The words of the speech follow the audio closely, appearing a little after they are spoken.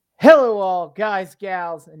Hello, all guys,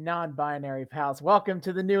 gals, and non binary pals. Welcome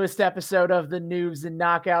to the newest episode of the Noobs and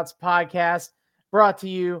Knockouts podcast, brought to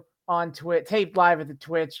you on Twitch, taped live at the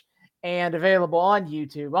Twitch, and available on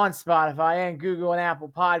YouTube, on Spotify, and Google and Apple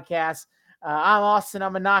Podcasts. I'm Austin.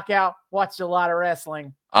 I'm a knockout. Watched a lot of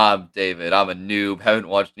wrestling. I'm David. I'm a noob. Haven't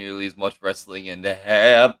watched nearly as much wrestling in the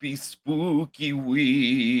happy spooky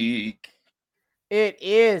week. It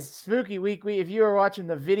is Spooky Week. If you are watching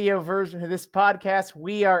the video version of this podcast,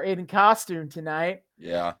 we are in costume tonight.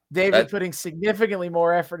 Yeah. David putting significantly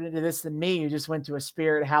more effort into this than me, who just went to a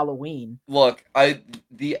Spirit Halloween. Look,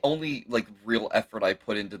 the only real effort I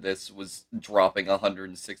put into this was dropping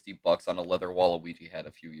 $160 on a leather Waluigi head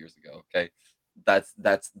a few years ago. Okay, that's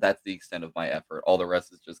the extent of my effort. All the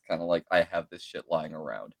rest is just kind of like I have this shit lying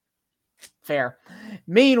around. Fair.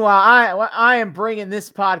 Meanwhile, I am bringing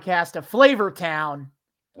this podcast to Flavor Town.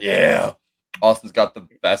 Yeah, Austin's got the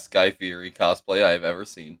best Guy Fieri cosplay I've ever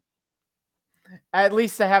seen. At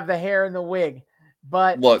least I have the hair and the wig.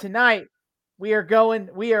 But look, tonight we are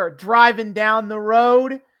driving down the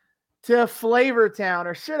road to Flavor Town,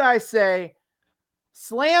 or should I say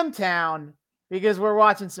Slam Town, because we're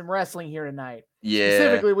watching some wrestling here tonight. Yeah.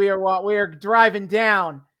 Specifically, we are driving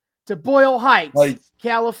down to Boyle Heights,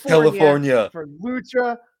 California for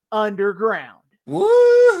Lucha Underground.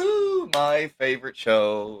 Woohoo! My favorite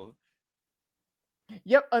show.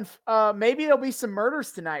 Yep, maybe there'll be some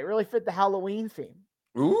murders tonight. Really fit the Halloween theme.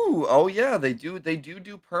 Ooh, oh yeah, they do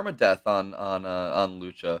permadeath on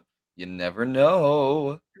Lucha. You never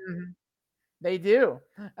know. Mm-hmm. They do.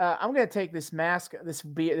 I'm gonna take this mask, this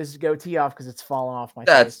goatee off because it's falling off my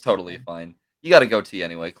face. That's totally fine. You got a goatee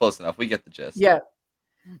anyway. Close enough. We get the gist.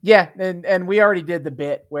 Yeah, and we already did the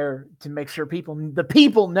bit where to make sure the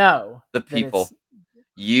people know.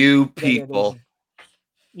 You people.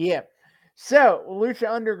 Yeah. So Lucha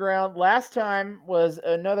Underground last time was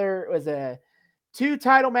a 2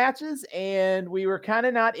 title matches, and we were kind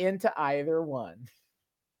of not into either one.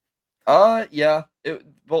 Yeah.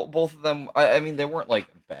 Both of them. I mean, they weren't like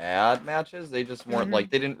bad matches. They just weren't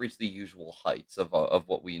they didn't reach the usual heights of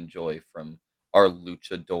what we enjoy from our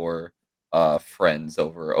luchador friends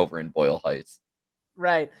over in Boyle Heights.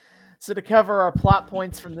 Right. So to cover our plot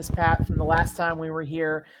points from the last time we were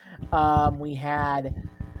here, we had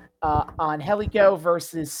Angelico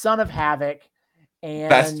versus Son of Havoc. And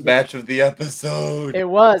best match of the episode. It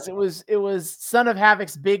was Son of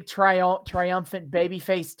Havoc's big triumphant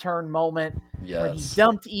babyface turn moment. Yes. When he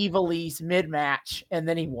dumped Ivelisse mid-match and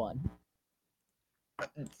then he won.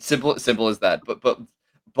 Simple as that.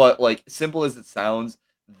 But like simple as it sounds,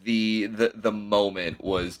 the moment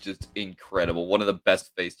was just incredible. One of the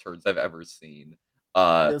best face turns I've ever seen.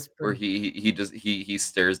 Where he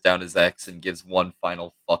stares down his ex and gives one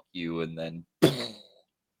final fuck you and then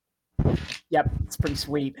Yep, it's pretty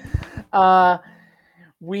sweet.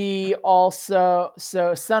 We also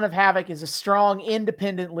Son of Havoc is a strong,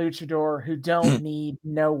 independent luchador who don't need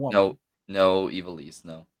no woman. No Ivelisse,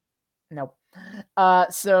 no. Nope.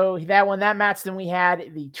 So that match. Then we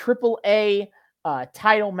had the AAA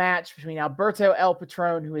title match between Alberto El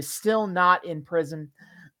Patron, who is still not in prison,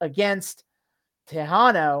 against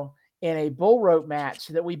Tejano in a bull rope match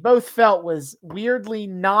that we both felt was weirdly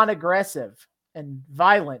non-aggressive and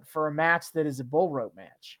violent for a match that is a bull rope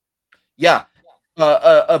match. Yeah.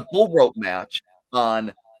 A bull rope match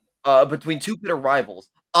on between two bitter rivals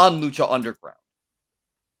on Lucha Underground.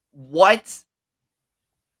 What?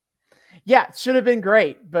 Yeah, it should have been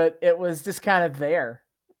great, but it was just kind of there.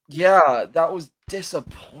 Yeah, that was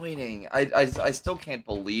disappointing. I still can't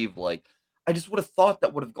believe, I just would have thought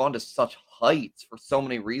that would have gone to such heights for so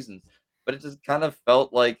many reasons, but it just kind of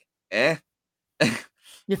felt like, eh.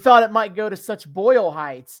 You thought it might go to such Boyle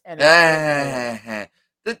heights, and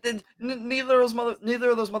neither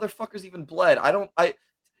of those motherfuckers even bled.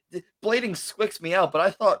 Blading squicks me out, but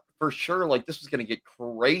I thought for sure this was gonna get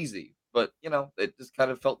crazy. But it just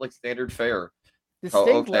kind of felt like standard fare.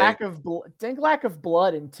 Distinct lack of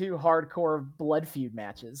blood in 2 hardcore blood feud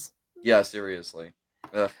matches. Yeah, seriously.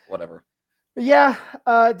 Whatever. Yeah,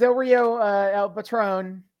 Del Rio El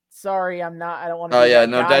Patron. Sorry, I don't want to. Oh yeah,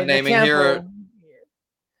 no dead naming here.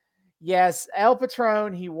 Yes, El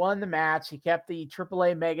Patron, he won the match. He kept the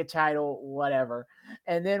AAA Mega title, whatever.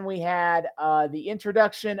 And then we had the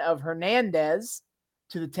introduction of Hernandez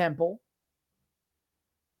to the Temple.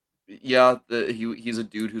 Yeah, he's a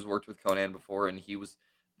dude who's worked with Konnan before, and he was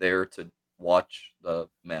there to watch the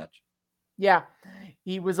match. Yeah,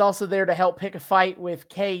 he was also there to help pick a fight with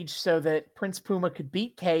Cage so that Prince Puma could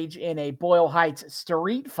beat Cage in a Boyle Heights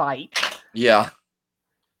street fight. Yeah.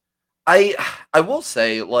 I will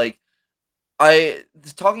say,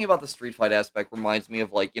 Talking about the street fight aspect reminds me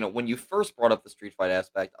of, like, when you first brought up the street fight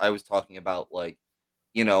aspect, I was talking about, like,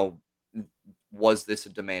 you know, was this a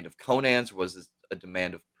demand of Conan's? Was this a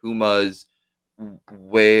demand of Puma's?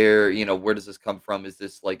 Where does this come from? Is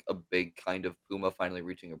this like a big kind of Puma finally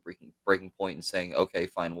reaching a breaking point and saying, okay,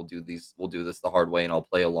 fine, we'll do this the hard way and I'll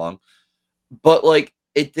play along. But like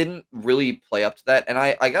it didn't really play up to that. And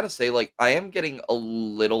I gotta say, like, I am getting a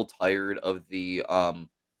little tired of the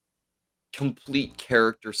complete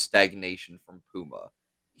character stagnation from Puma.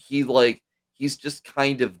 He's just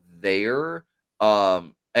kind of there.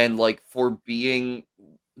 And like for being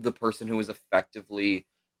the person who is effectively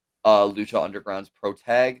Lucha Underground's pro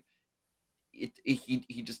tag, he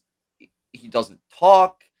doesn't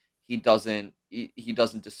talk. He doesn't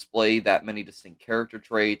display that many distinct character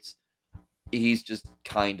traits. He's just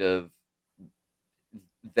kind of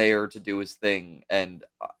there to do his thing, and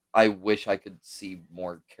I wish I could see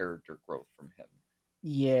more character growth from him.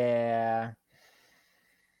 Yeah.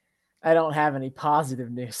 I don't have any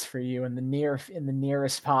positive news for you in the nearest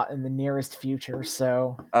future,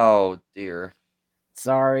 so oh dear.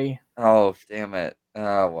 Sorry. Oh, damn it.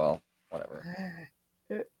 Well, whatever.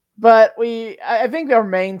 But I think our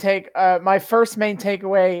my first main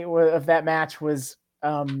takeaway of that match was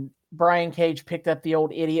Brian Cage picked up the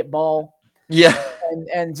old idiot ball. Yeah.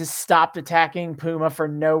 And just stopped attacking Puma for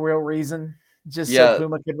no real reason, just so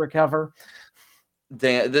Puma could recover.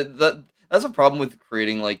 Damn, that's a problem with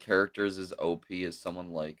creating like characters as OP as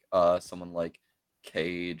someone like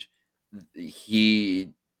Cage.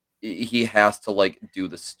 He has to like do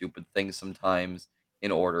the stupid things sometimes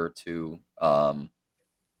in order to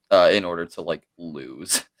like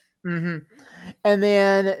lose. Mm-hmm. And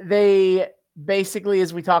then they basically,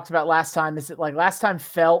 as we talked about last time, last time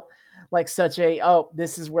felt like such a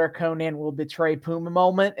this is where Konnan will betray Puma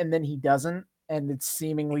moment, and then he doesn't, and it's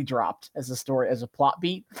seemingly dropped as a plot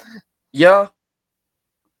beat. Yeah.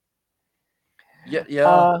 Yeah.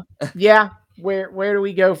 Yeah. Where do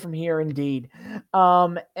we go from here? Indeed.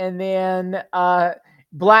 And then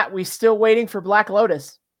we still waiting for Black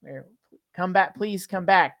Lotus. Come back, please come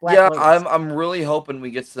back. Black Lotus. I'm really hoping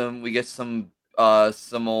we get some of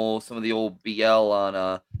the old BL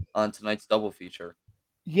on tonight's double feature.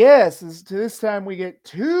 Yes, this time we get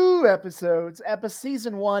 2 episodes.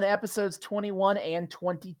 Season 1, episodes 21 and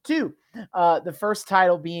 22. The first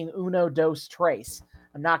title being Uno Dos Tres.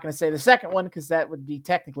 I'm not going to say the second one because that would be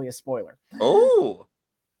technically a spoiler. Oh.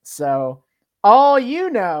 So, all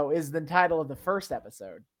you know is the title of the first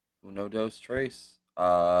episode. Uno Dos Tres.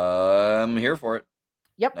 I'm here for it.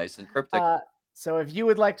 Yep. Nice and cryptic. So if you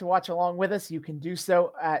would like to watch along with us, you can do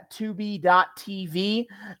so at Tubi.tv.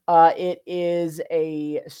 It is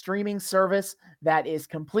a streaming service that is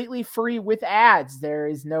completely free with ads. There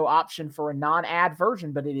is no option for a non-ad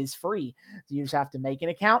version, but it is free. So you just have to make an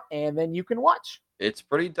account and then you can watch. It's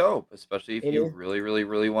pretty dope, especially if you really, really,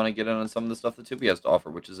 really want to get in on some of the stuff that Tubi has to offer,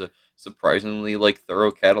 which is a surprisingly like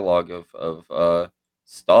thorough catalog of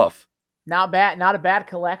stuff. Not a bad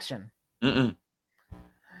collection. Mm-mm.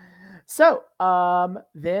 So,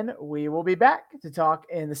 then we will be back to talk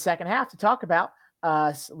in the second half to talk about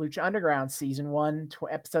Lucha Underground Season 1,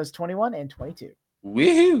 episodes 21 and 22.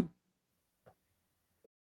 Woohoo!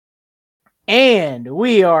 And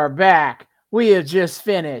we are back. We have just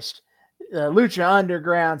finished Lucha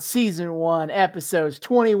Underground Season 1, episodes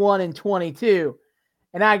 21 and 22.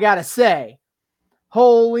 And I gotta say,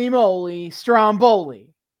 holy moly,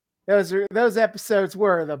 Stromboli. Those episodes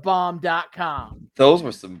were the bomb.com. Those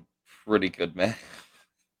were some pretty good, man.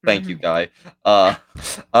 Thank you, Guy.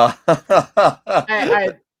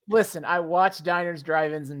 Listen, I watch Diners,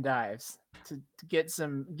 Drive-Ins, and Dives to get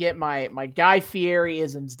my Guy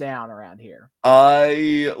Fieri-isms down around here.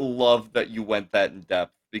 I love that you went that in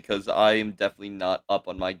depth because I am definitely not up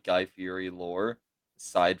on my Guy Fieri lore,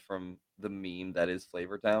 aside from the meme that is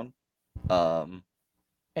Flavortown.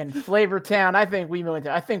 And Flavortown, I think we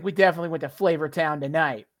definitely went to Flavortown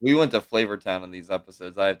tonight. We went to Flavortown in these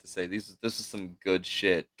episodes. I have to say, this is some good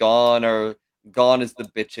shit. Gone is the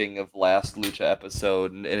bitching of last Lucha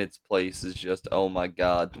episode, and in its place is just, oh my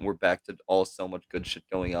god, we're back to so much good shit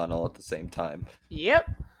going on all at the same time. Yep.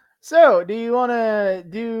 So, do you want to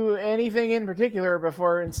do anything in particular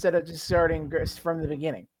instead of just starting from the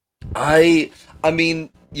beginning? I mean,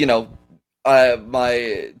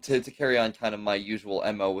 to carry on kind of my usual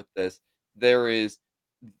MO with this, there is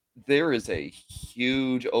a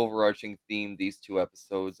huge overarching theme these 2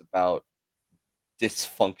 episodes about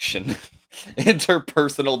dysfunction.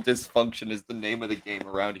 Interpersonal dysfunction is the name of the game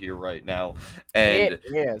around here right now. And it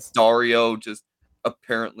is. Dario just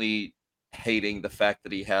apparently hating the fact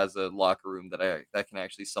that he has a locker room that can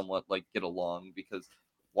actually somewhat like get along, because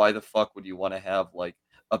why the fuck would you want to have like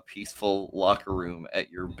a peaceful locker room at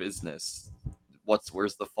your business?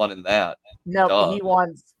 Where's the fun in that? Nope, Duh. he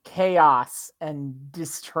wants chaos and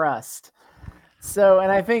distrust. So,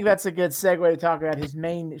 and I think that's a good segue to talk about his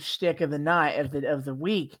main shtick of the night of the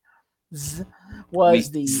week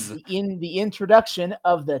was the introduction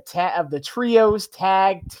of the trios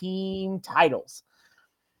tag team titles.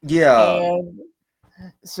 Yeah. And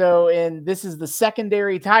so, this is the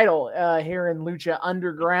secondary title here in Lucha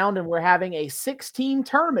Underground, and we're having a 6-team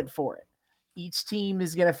tournament for it. Each team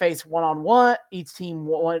is going to face 1-on-1. Each team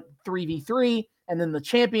 3v3, and then the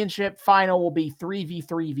championship final will be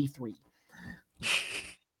 3v3v3.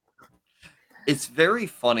 It's very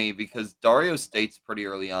funny because Dario states pretty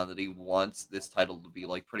early on that he wants this title to be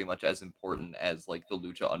like pretty much as important as like the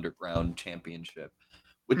Lucha Underground Championship,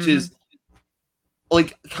 which is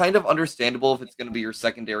like kind of understandable if it's going to be your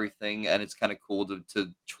secondary thing, and it's kind of cool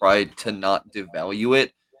to try to not devalue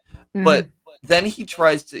it. But then he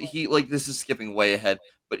tries to this is skipping way ahead,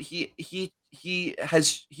 but he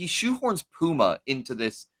shoehorns Puma into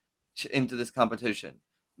this competition.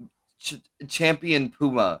 Champion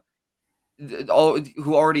Puma,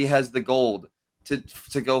 who already has the gold,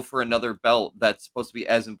 to go for another belt that's supposed to be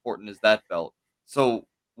as important as that belt. So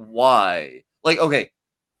why? Like, okay,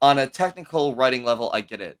 on a technical writing level, I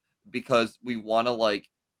get it, because we want to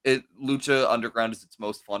Lucha Underground is its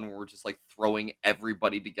most fun when we're just like throwing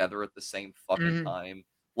everybody together at the same fucking time.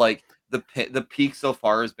 Like the peak so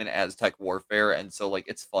far has been Aztec Warfare, and so like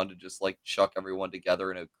it's fun to just like chuck everyone together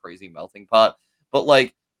in a crazy melting pot. But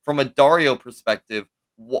like from a Dario perspective,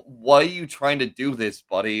 why are you trying to do this,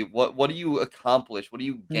 buddy? What do you accomplish? What do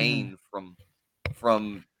you gain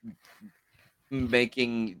from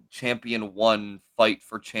making Champion 1 fight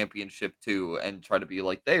for Championship 2 and try to be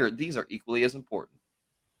like these are equally as important?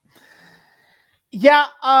 Yeah,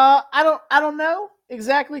 I don't know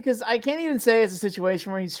exactly, because I can't even say it's a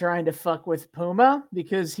situation where he's trying to fuck with Puma,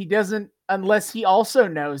 because he doesn't, unless he also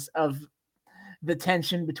knows of the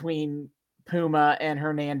tension between Puma and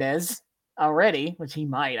Hernandez already, which he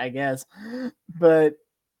might, I guess. But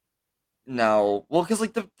no, well, because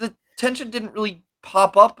like the tension didn't really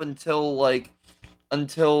pop up until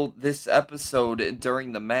this episode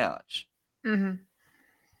during the match.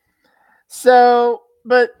 So,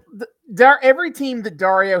 but every team that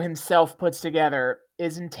Dario himself puts together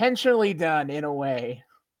is intentionally done in a way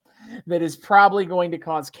that is probably going to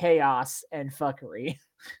cause chaos and fuckery.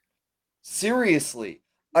 Seriously,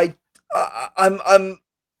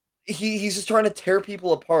 he's just trying to tear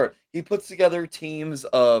people apart. He puts together teams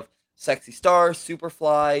of Sexy Star,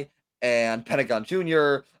 Superfly, and Pentagon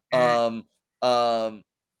Jr. Fuck,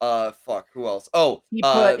 who else? Oh,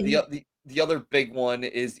 the other big one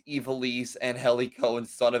is Ivelisse and Helico and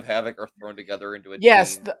Son of Havoc are thrown together into a team.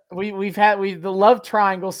 Yes, the love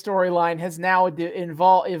triangle storyline has now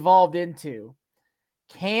evolved into,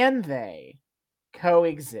 can they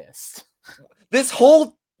coexist? This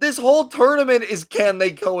whole tournament is, can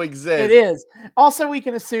they coexist? It is. Also, we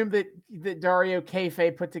can assume that Dario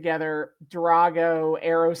Kayfabe put together Drago,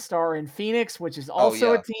 Aerostar, and Phoenix, which is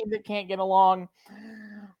also a team that can't get along.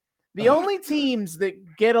 The only teams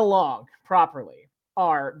that get along properly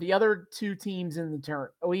are the other two teams in the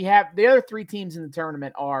tournament. We have the other three teams in the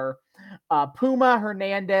tournament are Puma,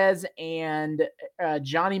 Hernandez, and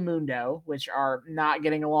Johnny Mundo, which are not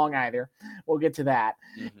getting along either. We'll get to that.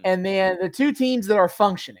 And then the two teams that are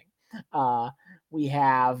functioning, we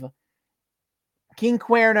have King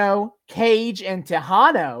Cuerno, Cage, and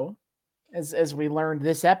Tejano, as we learned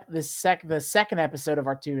the second episode of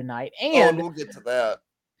our 2 tonight. And we'll get to that.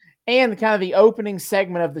 And kind of the opening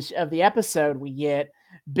segment of the episode, we get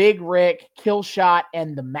Big Rick, Killshot,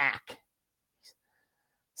 and the Mac.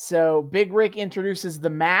 So Big Rick introduces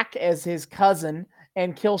the Mac as his cousin,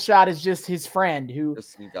 and Killshot is just his friend who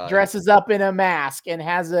dresses up in a mask and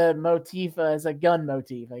has a motif, as a gun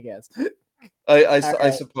motif, I guess.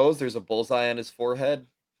 I suppose there's a bullseye on his forehead.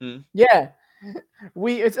 Yeah.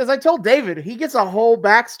 As I told David, he gets a whole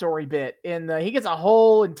backstory bit he gets a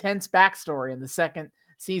whole intense backstory in the second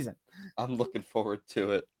season. I'm looking forward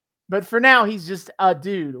to it. But for now, he's just a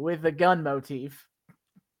dude with a gun motif.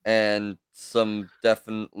 And some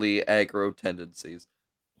definitely aggro tendencies.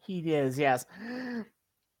 He is, yes.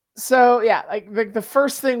 So yeah, like the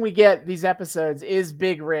first thing we get these episodes is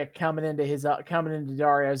Big Rick coming into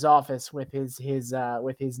Dario's office with his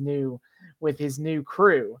new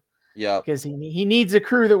crew. Yeah, because he needs a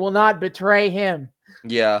crew that will not betray him.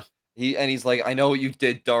 Yeah, He's like, I know what you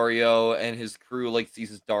did, Dario, and his crew like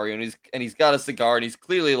seizes Dario, and he's got a cigar, and he's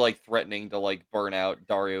clearly like threatening to like burn out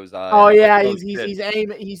Dario's eye. Oh And it's like,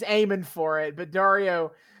 yeah, oh, he's aiming for it, but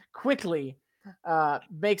Dario quickly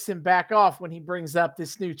makes him back off when he brings up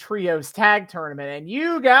this new trios tag tournament, and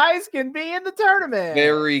you guys can be in the tournament.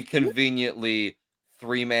 Very conveniently,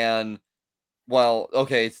 3-man. Well,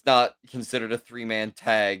 okay, it's not considered a 3-man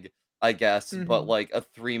tag, I guess, but like a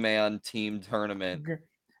 3-man team tournament.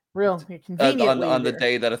 Real conveniently on the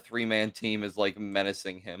day that a 3-man team is like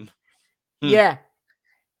menacing him. Yeah,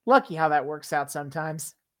 lucky how that works out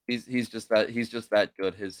sometimes. He's just that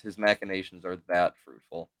good. His machinations are that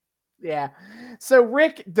fruitful. Yeah. So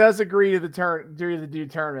Rick does agree to the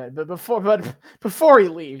tournament, but before he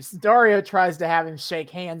leaves, Dario tries to have him shake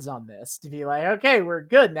hands on this to be like, okay, we're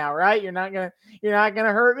good now, right? You're not gonna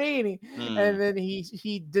hurt me. And then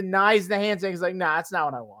he denies the handshake. He's like, nah, that's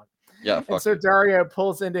not what I want. Yeah. And so Dario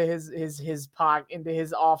pulls into his pocket, into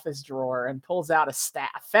his office drawer, and pulls out a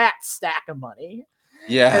fat stack of money.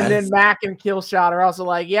 Yeah. And then Mac and Killshot are also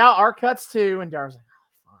like, yeah, our cuts too. And Dario's like,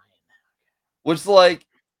 oh, fine. Which, like,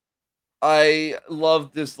 I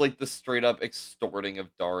love this, like, the straight up extorting of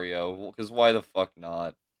Dario, because why the fuck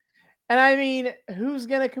not? And I mean, who's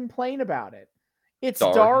gonna complain about it? It's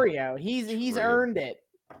Dario. He's earned it.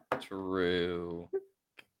 True.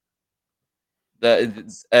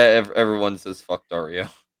 That everyone says fuck Dario.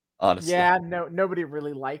 Honestly. Yeah, nobody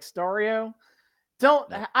really likes Dario.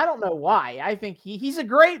 I don't know why. I think he's a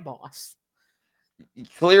great boss.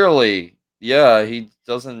 Clearly, yeah, he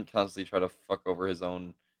doesn't constantly try to fuck over his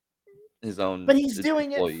own. But he's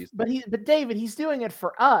doing employees. It. But David, he's doing it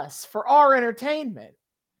for us, for our entertainment.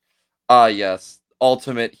 Yes,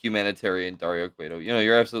 ultimate humanitarian Dario Cueto. You know,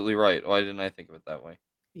 you're absolutely right. Why didn't I think of it that way?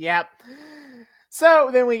 Yep.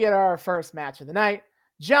 So then we get our first match of the night: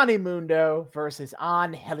 Johnny Mundo versus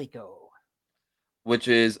Angelico, which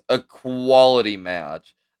is a quality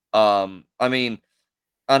match. I mean,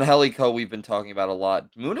 Angelico we've been talking about a lot.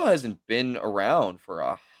 Mundo hasn't been around for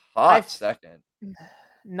a hot second.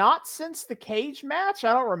 Not since the cage match.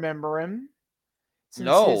 I don't remember him. Since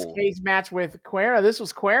his cage match with Cuerno. This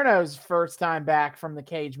was Cuerno's first time back from the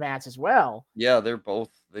cage match as well. Yeah, they've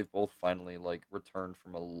both finally like returned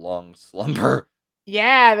from a long slumber.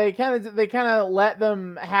 Yeah, they kind of let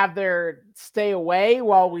them have their stay away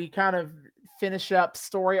while we kind of finish up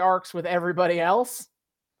story arcs with everybody else.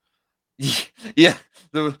 Yeah,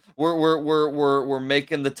 we're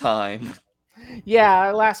making the time. Yeah,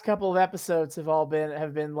 our last couple of episodes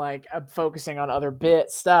have been like focusing on other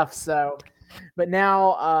bit stuff. So, but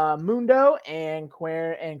now Mundo and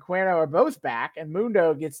Cuerno are both back, and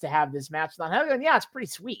Mundo gets to have this match with Angelico. And yeah, it's pretty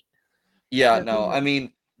sweet. Yeah, no, I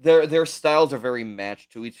mean their styles are very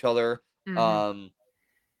matched to each other.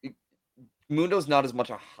 Mundo's not as much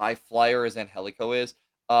a high flyer as Angelico is,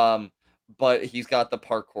 but he's got the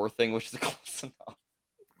parkour thing, which is close enough.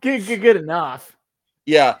 Good enough.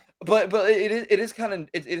 Yeah, but it is kind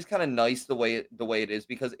of nice the way it is,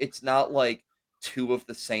 because it's not like two of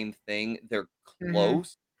the same thing. They're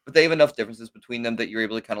close, but they have enough differences between them that you're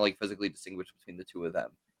able to kind of like physically distinguish between the two of them.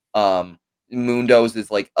 Mundo's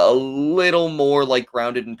is like a little more like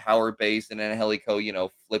grounded and power based, and Angelico, you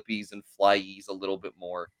know, flippies and flyies a little bit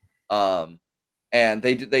more. And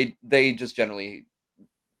they just generally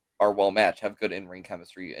are well matched, have good in-ring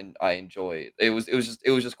chemistry, and I enjoy it. It was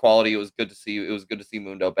just quality. It was good to see. It was good to see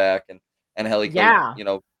Mundo back, and Angelico, you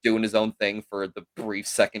know, doing his own thing for the brief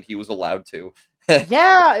second he was allowed to.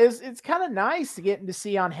 Yeah, it's kind of nice to get to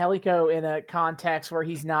see Angelico in a context where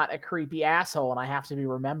he's not a creepy asshole, and I have to be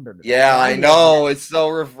remembered. Yeah, I know. It's so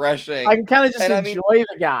refreshing. I can kind of just enjoy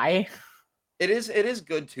the guy. It is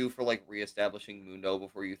good too for like reestablishing Mundo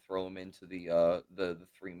before you throw him into the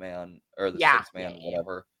 3-man or the 6-man,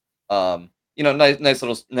 whatever. You know, nice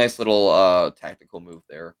little tactical move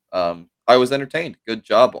there. I was entertained. Good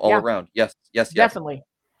job all around. Yes. Definitely.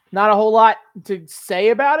 Not a whole lot to say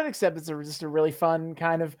about it, except it's just a really fun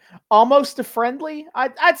kind of almost a friendly.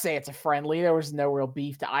 I'd say it's a friendly. There was no real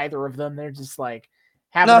beef to either of them. They're just like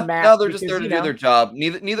having a match. No, they're just there to do their job.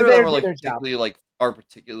 Neither of them are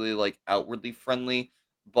particularly like outwardly friendly,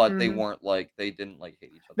 but they weren't like they didn't like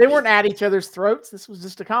hate each other. They weren't at each other's throats. This was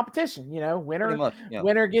just a competition, you know.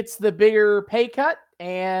 Winner gets the bigger pay cut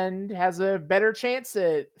and has a better chance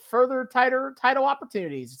at further tighter title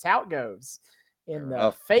opportunities. It's how it goes in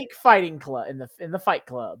the fake fighting club, in the Fight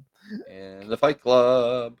Club. In the Fight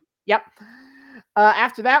Club. Yep.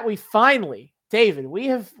 After that, David, we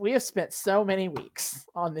have spent so many weeks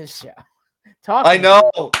on this show talking. I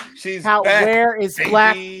know. She's back, where is baby.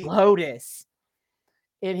 Black Lotus?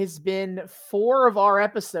 It has been 4 of our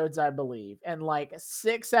episodes, I believe, and like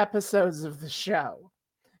 6 episodes of the show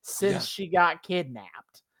since Yeah. she got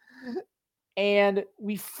kidnapped. And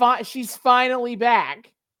she's finally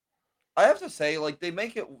back. I have to say, like, they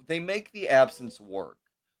make the absence work.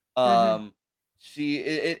 Mhm.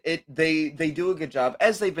 They do a good job,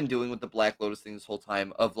 as they've been doing with the Black Lotus thing this whole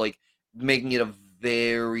time, of like making it a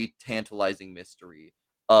very tantalizing mystery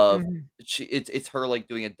of Mhm. it's her like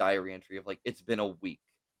doing a diary entry of like it's been a week.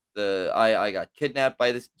 I got kidnapped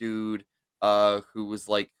by this dude who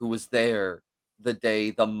was there the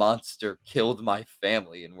day the monster killed my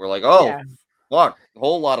family, and we're like, oh Yeah. fuck, a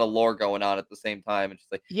whole lot of lore going on at the same time. And she's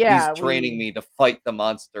like, he's Yeah, training we me to fight the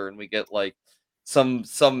monster, and we get like some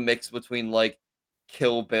mix between like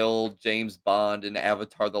Kill Bill, James Bond, and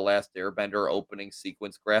Avatar: The Last Airbender opening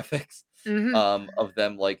sequence graphics Mhm. of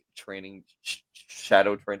them like training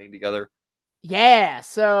shadow training together. Yeah,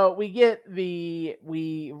 so we get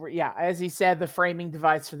yeah, as he said, the framing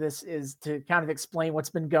device for this is to kind of explain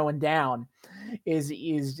what's been going down.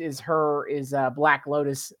 Black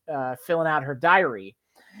Lotus filling out her diary,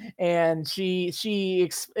 and she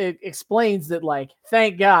explains that, like,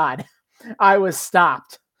 thank God I was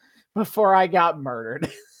stopped before I got murdered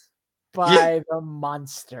Yeah. by the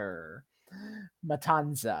monster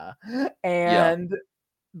Matanza, Yeah. and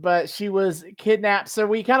but she was kidnapped. So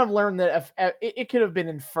we kind of learned that it could have been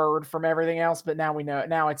inferred from everything else, but now we know.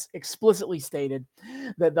 Now it's explicitly stated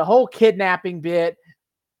that the whole kidnapping bit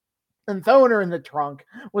and throwing her in the trunk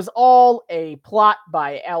was all a plot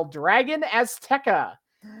by El Dragon Azteca,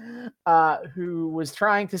 who was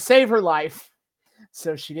trying to save her life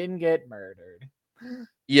so she didn't get murdered.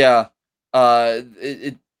 Yeah.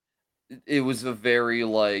 It was a very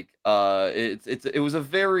like it was a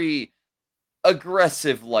very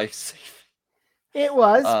aggressive life saving. It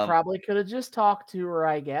was Um probably could have just talked to her,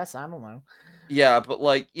 I guess. I don't know. yeah, but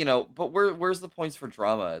like, but where's the points for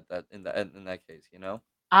drama at in that case,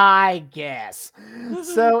 I guess.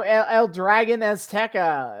 So El Dragon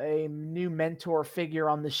Azteca, a new mentor figure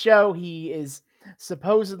on the show, he is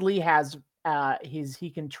supposedly has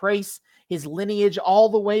he can trace his lineage all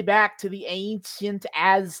the way back to the ancient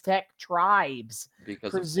Aztec tribes, Because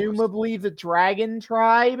of course. presumably the dragon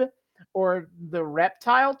tribe or the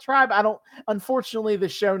reptile tribe. I don't Unfortunately, the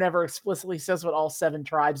show never explicitly says what all 7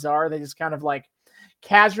 tribes are. They just kind of like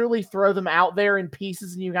casually throw them out there in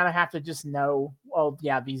pieces, and you kind of have to just know, oh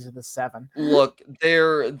yeah, these are the 7. Look,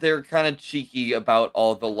 they're kind of cheeky about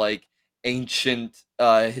all the like ancient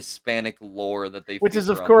Hispanic lore that they Which is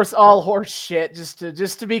feature of on the course all show. horse shit. Just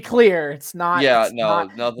to be clear, Yeah, it's no,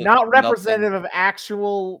 nothing not nothing. representative of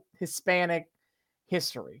actual Hispanic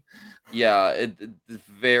history. Yeah, it's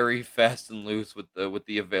very fast and loose with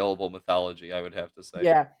the available mythology, I would have to say.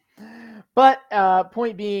 Yeah. But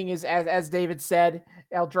point being is, as David said,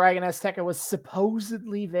 El Dragon Azteca was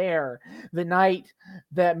supposedly there the night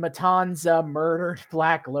that Matanza murdered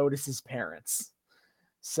Black Lotus's parents.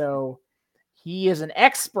 So he is an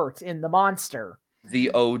expert in the monster.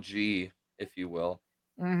 The OG, if you will.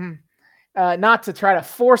 Mhm. Not to try to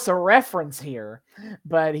force a reference here,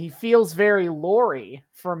 but he feels very Laurie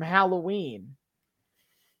from Halloween.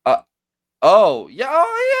 Uh oh, yeah,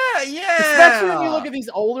 oh yeah, Especially when you yeah. look at these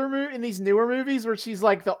in these newer movies where she's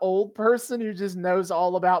like the old person who just knows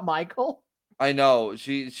all about Michael. I know.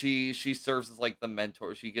 She serves as like the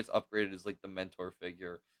mentor. She gets upgraded as like the mentor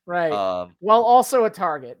figure. Right. Um Well, also a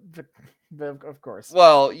target, of course.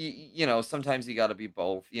 Well, sometimes you gotta be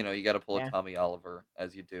both, you gotta pull a Yeah. Tommy Oliver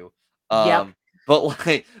as you do. Yep. But,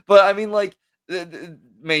 like but I mean, like, the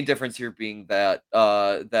main difference here being that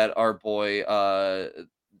our boy,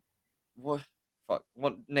 what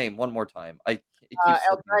what name one more time. It keeps El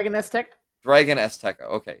slipping my Dragon mind. Aztec. Dragon Azteca,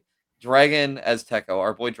 okay. Dragon Azteco,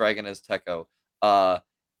 our boy Dragon Azteco, uh,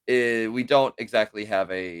 we don't exactly have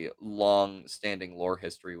a long-standing lore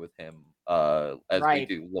history with him, as we Right.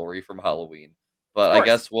 do Laurie from Halloween, Of but I course.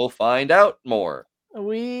 guess we'll find out more.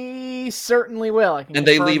 We certainly will. I can And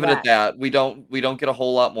they confirm leave it at that. that. We don't get a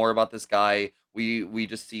whole lot more about this guy. We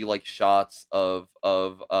just see like shots of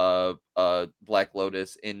Black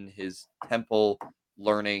Lotus in his temple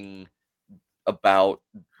learning about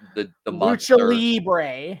the Lucha monster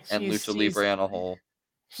Libre. and Lucha Libre on a whole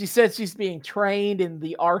She said she's being trained in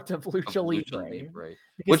the art of of lucha Lucha libre Libre,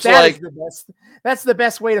 because which like that's the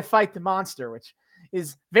best way to fight the monster, which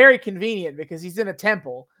is very convenient because he's in a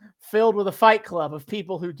temple filled with a fight club of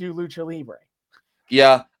people who do lucha libre.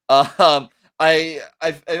 yeah, I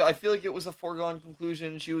feel like it was a foregone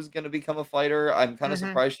conclusion she was gonna become a fighter. I'm kind of Mhm.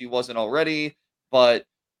 surprised she wasn't already, but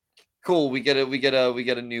cool. We get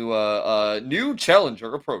a new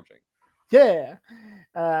challenger approaching. Yeah.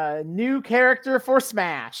 New character for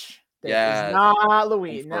Smash. That is not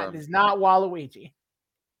Luigi. Is not Waluigi.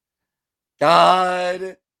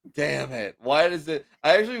 God damn it. Why does it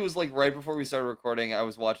I actually was like right before we started recording, I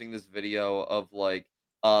was watching this video of like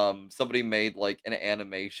somebody made like an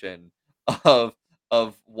animation of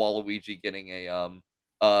Waluigi getting a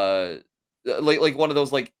like one of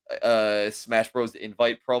those like Smash Bros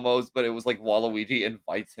invite promos, but it was like Waluigi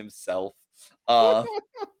invites himself.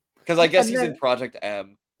 Because I guess he's in Project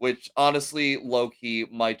M, which honestly, low key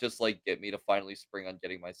might just like get me to finally spring on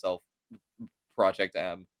getting myself Project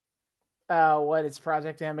M. What is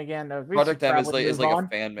Project M again? Project M is like a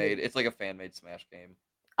fan made. It's like a fan made Smash game.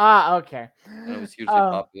 Okay. And it was hugely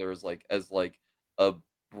popular as like a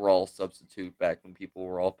Brawl substitute back when people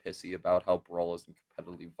were all pissy about how Brawl isn't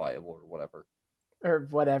competitively viable or whatever. Or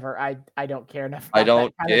whatever. I don't care enough. I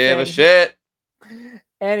don't give a shit.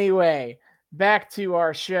 Anyway, back to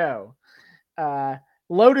our show.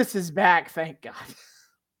 Lotus is back, thank God.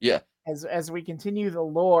 Yeah. As we continue the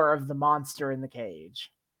lore of the monster in the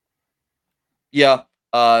cage. Yeah.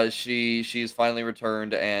 She's finally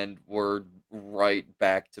returned, and we're right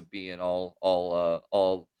back to being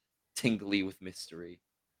all tingly with mystery.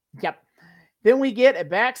 Yep. Then we get a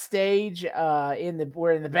backstage. We're in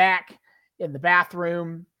the back in the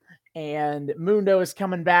bathroom, and Mundo is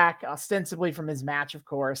coming back ostensibly from his match, of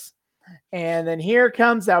course. And then here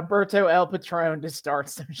comes Alberto El Patron to start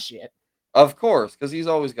some shit. Of course, because he's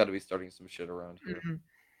always got to be starting some shit around here.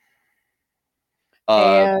 Mm-hmm.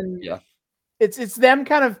 And yeah, it's them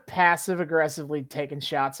kind of passive aggressively taking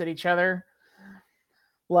shots at each other.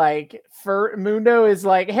 Like, Mundo is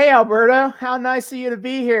like, "Hey, Alberto, how nice of you to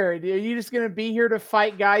be here. Are you just going to be here to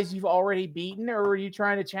fight guys you've already beaten, or are you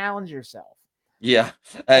trying to challenge yourself?" Yeah.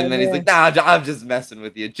 And then he's like, "Nah, I'm just messing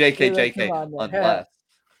with you. JK, like, JK,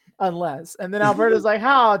 unless. And then Alberto's like,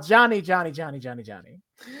 "Oh, Johnny. It's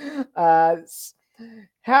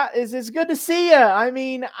good to see you. I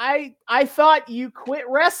mean, I thought you quit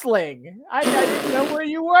wrestling. I didn't know where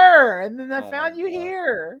you were, and then I found you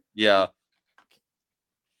here." Yeah.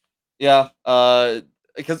 Yeah,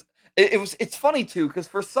 because it's funny too, because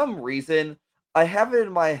for some reason I have it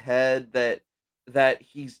in my head that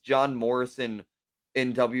he's John Morrison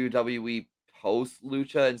in WWE post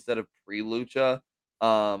Lucha instead of pre Lucha.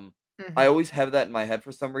 I always have that in my head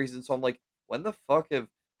for some reason, so I'm like, when the fuck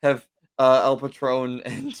have El Patron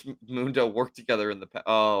and Mundo worked together in the past?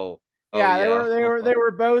 Yeah, they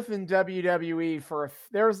were both in WWE for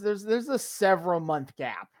there's a several month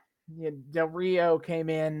gap. Del Rio came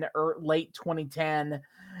in late 2010,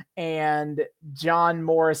 and John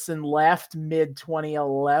Morrison left mid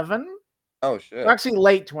 2011. Oh shit! Actually,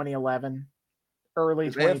 late 2011, early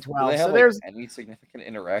 2012. Do they have there's any significant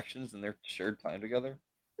interactions in their shared time together?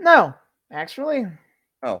 No, actually.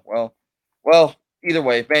 Oh well. Either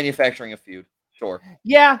way, manufacturing a feud. Sure.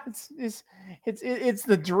 Yeah, it's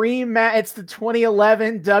the dream match. It's the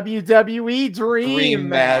 2011 WWE dream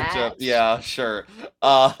matchup. Yeah, sure.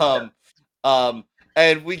 And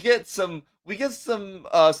we get some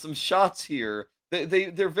shots here.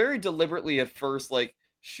 They're very deliberately at first like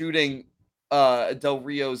shooting Del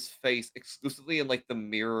Rio's face exclusively in like the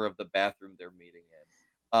mirror of the bathroom they're meeting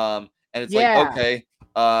in. And it's like, okay,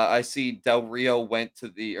 I see Del Rio El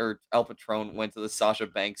Patron went to the Sasha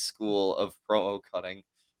Banks school of promo cutting.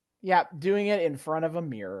 Yeah, doing it in front of a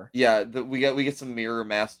mirror. Yeah, we get some mirror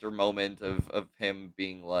master moment of him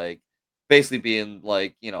being like, basically being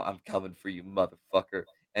like, I'm coming for you, motherfucker.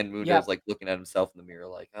 And Mundo's like looking at himself in the mirror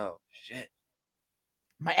like, oh shit.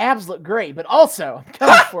 My abs look great, but also I'm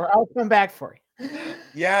coming I'll come back for you.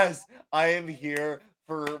 Yes, I am here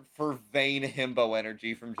for vain himbo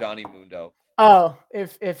energy from Johnny Mundo. Oh,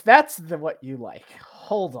 if that's what you like,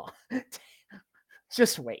 hold on.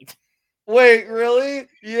 Just wait. Wait, really?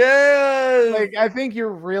 Yes. Like, I think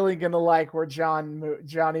you're really gonna like where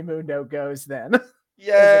Johnny Mundo goes then.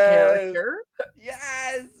 Yes. As a character.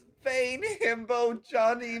 Yes. Vain himbo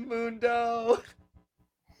Johnny Mundo.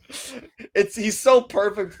 He's so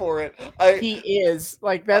perfect for it. He is.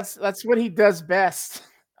 Like, that's what he does best,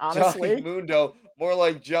 honestly. Johnny Mundo, more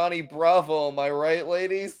like Johnny Bravo, am I right,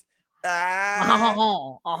 ladies?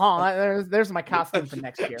 There's my costume for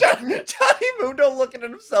next year. Johnny Mundo looking at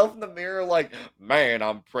himself in the mirror like, man,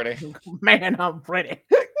 I'm pretty. Man, I'm pretty.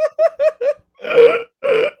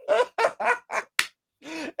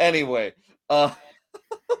 Anyway,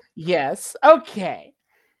 yes. Okay.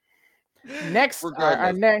 Next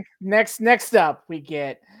up, we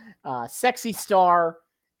get Sexy Star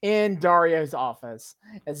in Dario's office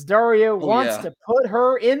as Dario wants to put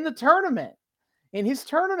her in the tournament. in his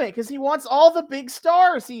tournament because he wants all the big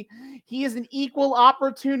stars. He is an equal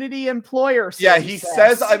opportunity employer. So yeah, he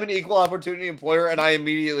says I'm an equal opportunity employer, and I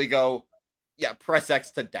immediately go, yeah, press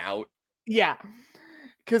X to doubt. Yeah.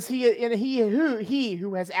 Because he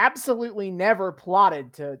who has absolutely never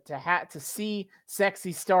plotted to see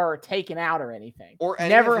Sexy Star taken out or anything, or any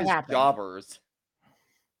never of his happened. jobbers.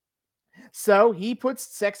 So he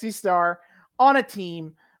puts Sexy Star on a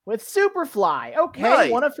team with Superfly. Okay,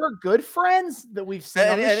 nice. One of her good friends that we've seen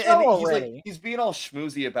on the show already. He's being all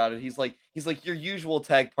schmoozy about it. He's like your usual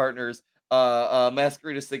tag partners,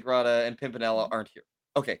 Masquerita Sagrada and Pimpinella aren't here.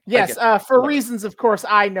 Okay. Yes, for reasons, of course,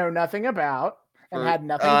 I know nothing about and had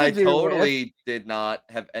nothing to do with. I totally did not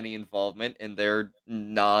have any involvement in their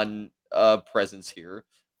presence here.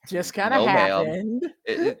 Just kind of happened.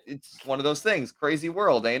 It's one of those things. Crazy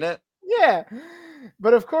world, ain't it? Yeah.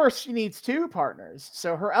 But of course, she needs two partners.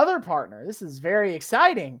 So her other partner, this is very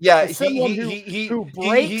exciting. Yeah, who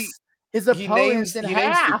breaks his opponents in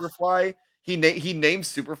half. Superfly. He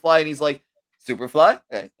names Superfly, and he's like, Superfly?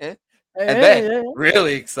 And then,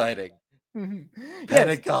 really exciting,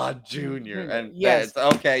 Pentagon Jr. And yes,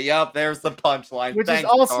 okay, yep, there's the punchline. Which Thanks, is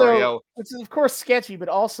also, Dario. which is of course sketchy, but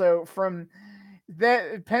also from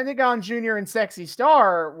that Pentagon Jr. and Sexy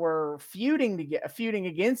Star were feuding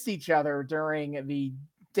against each other during the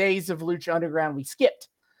days of Lucha Underground we skipped.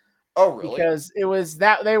 Oh, really? Because it was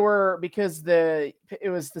the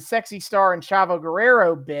Sexy Star and Chavo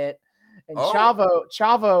Guerrero bit, and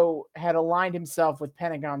Chavo had aligned himself with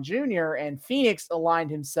Pentagon Jr. and Phoenix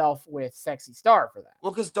aligned himself with Sexy Star for that.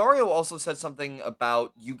 Well, because Dario also said something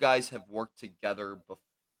about you guys have worked together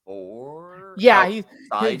before. Yeah,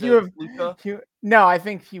 no, I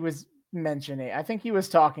think he was mentioning. I think he was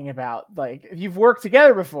talking about like you've worked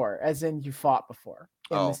together before, as in you fought before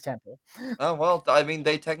in this temple. Oh well, I mean,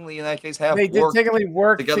 they technically in that case have. They did technically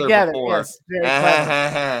work together. Before. Yes, very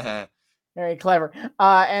clever. Very clever.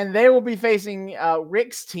 And they will be facing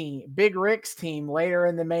Big Rick's team later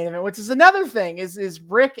in the main event, which is another thing. Is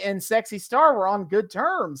Rick and Sexy Star were on good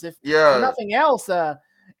terms. If for nothing else,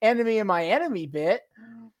 enemy of my enemy bit.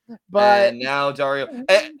 But and now Dario,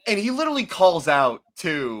 and he literally calls out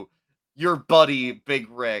to your buddy Big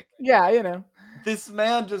Rick. Yeah, this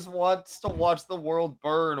man just wants to watch the world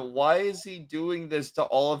burn. Why is he doing this to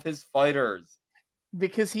all of his fighters?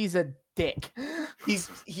 Because he's a dick. He's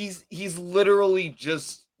literally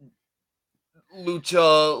just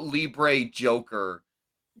Lucha Libre Joker.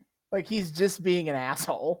 Like he's just being an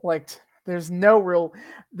asshole. Like there's no real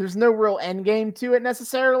end game to it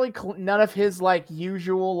necessarily. None of his like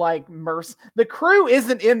usual like merc. The crew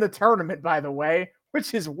isn't in the tournament, by the way,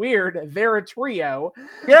 which is weird. They're a trio.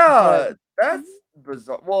 Yeah, that's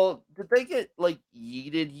bizarre. Well, did they get like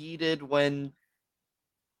yeeted when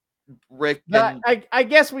Rick? I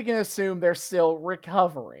guess we can assume they're still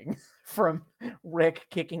recovering from Rick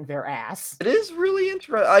kicking their ass. It is really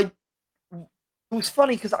interesting. It was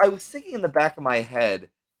funny because I was thinking in the back of my head,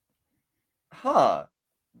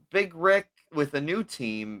 Big Rick with a new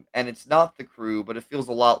team, and it's not the crew, but it feels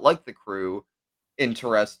a lot like the crew.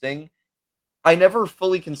 Interesting. I never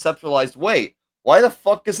fully conceptualized, wait, why the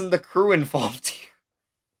fuck isn't the crew involved here?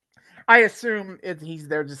 I assume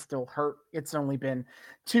they're just still hurt. It's only been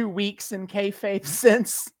 2 weeks in kayfabe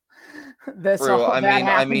since this. True.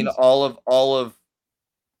 I mean, all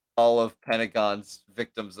of Pentagon's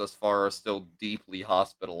victims thus far are still deeply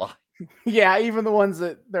hospitalized. Yeah, even the ones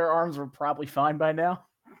that their arms were probably fine by now.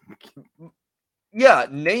 Yeah,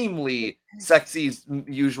 namely Sexy's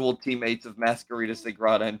usual teammates of Masquerita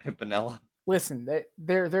Sagrada and Pimpinella. Listen,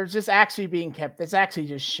 they're just actually being kept. It's actually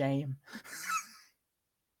just shame.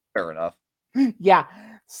 Fair enough. Yeah.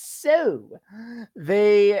 So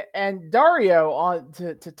they and Dario on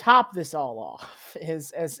to top this all off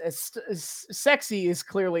is as Sexy is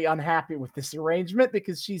clearly unhappy with this arrangement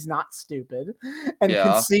because she's not stupid and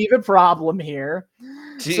can see the problem here.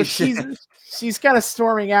 So she's kind of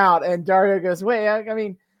storming out, and Dario goes, "Wait, I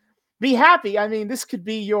mean, be happy. I mean, this could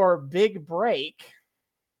be your big break."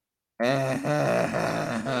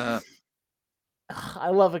 I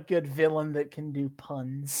love a good villain that can do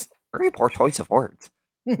puns. Very poor choice of words.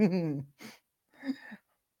 Or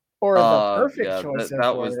the perfect choice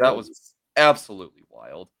of words. That was absolutely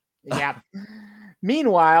wild. Yeah.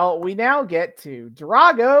 Meanwhile, we now get to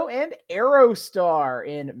Drago and Aerostar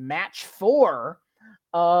in match 4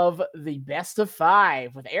 of the best of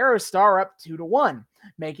 5, with Aerostar up 2-1,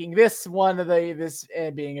 making this one of this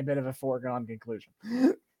being a bit of a foregone conclusion.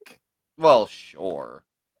 Well, sure.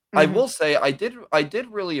 Mm-hmm. I will say I did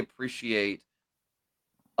really appreciate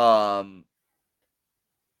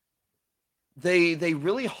they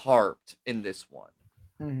really harped in this one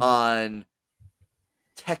on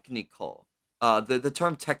technical. The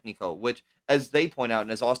term technical, which, as they point out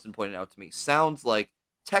and as Austin pointed out to me, sounds like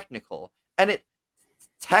technical, and it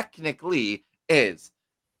technically is,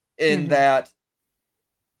 in that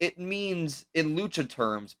it means, in lucha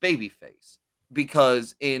terms, babyface,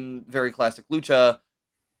 because in very classic lucha,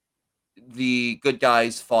 the good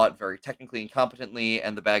guys fought very technically and competently,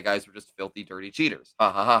 and the bad guys were just filthy, dirty cheaters.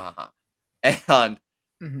 Ha ha ha ha ha.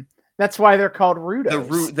 And that's why they're called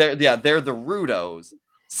Rudos. They're the Rudos.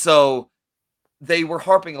 So they were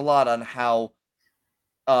harping a lot on how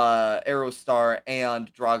Aerostar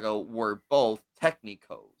and Drago were both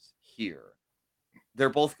technicos here. They're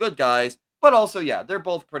both good guys, but also, yeah, they're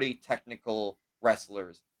both pretty technical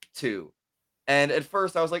wrestlers too. And at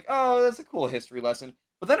first I was like, oh, that's a cool history lesson.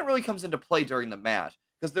 But then it really comes into play during the match,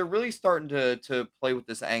 because they're really starting to play with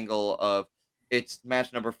this angle of, it's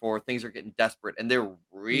match number 4, things are getting desperate, and they're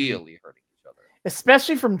really hurting each other.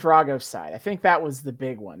 Especially from Drago's side. I think that was the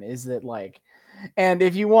big one, is that, like, and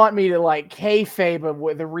if you want me to, like, kayfabe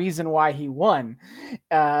of the reason why he won,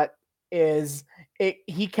 is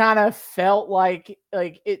he kind of felt like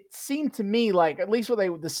it seemed to me like, at least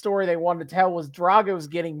the story they wanted to tell was, Drago's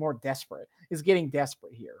getting more desperate, is getting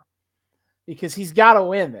desperate here, because he's got to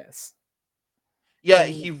win this. Yeah,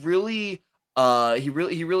 he really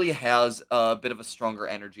has a bit of a stronger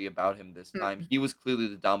energy about him this time. He was clearly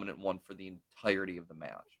the dominant one for the entirety of the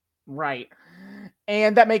match. Right.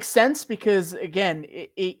 And that makes sense, because, again,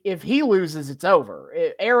 if he loses, it's over.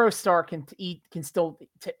 Aerostar can still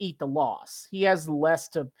eat the loss. He has less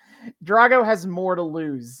to. Drago has more to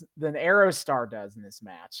lose than Aerostar does in this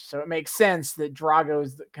match, so it makes sense that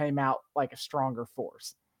Drago's came out like a stronger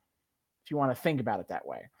force, if you want to think about it that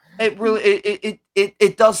way. It really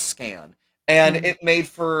it does scan, and it made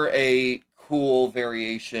for a cool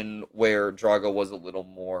variation where Drago was a little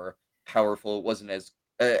more powerful. It wasn't as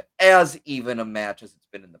even a match as it's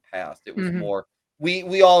been in the past. It was more,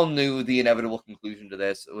 we all knew the inevitable conclusion to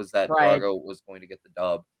this. It was that Drago was going to get the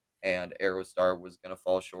dub, and Aerostar was going to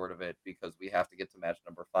fall short of it, because we have to get to match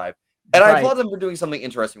number 5. And I applaud them for doing something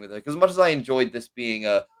interesting with it, because as much as I enjoyed this being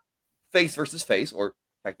a face versus face, or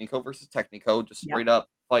Technico versus Technico, just straight up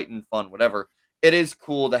fighting fun, whatever, it is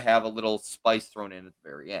cool to have a little spice thrown in at the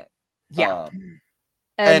very end. Yeah.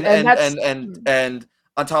 And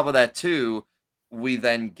on top of that too, we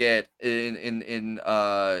then get in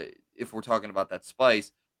if we're talking about that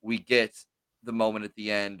spice, we get the moment at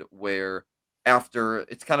the end where, after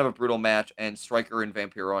it's kind of a brutal match, and Striker and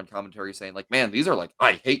Vampiro on commentary saying, like, man, these are like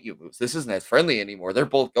I hate you moves. This isn't as friendly anymore. They're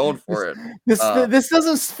both going for it. This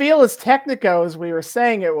doesn't feel as Technico as we were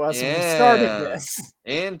saying it was when we started this.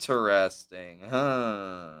 Interesting,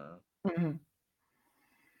 huh?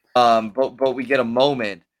 But we get a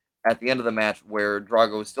moment at the end of the match where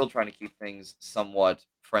Drago is still trying to keep things somewhat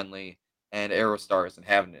friendly, and Aerostar isn't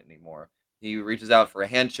having it anymore. He reaches out for a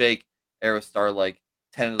handshake. Aerostar, like,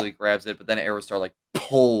 tentatively grabs it, but then Aerostar, like,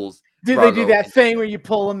 pulls. They do that thing where you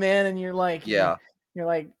pull them in, and you're like, yeah, you're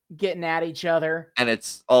like getting at each other, and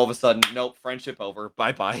it's all of a sudden, nope, friendship over,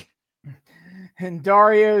 bye bye. And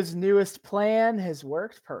Dario's newest plan has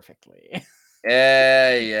worked perfectly.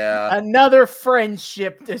 Yeah. Another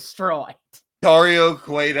friendship destroyed. Dario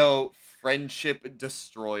Cueto, friendship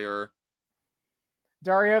destroyer.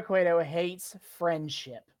 Dario Cueto hates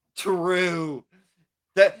friendship. True.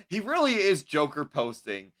 That he really is Joker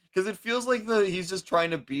posting, because it feels like he's just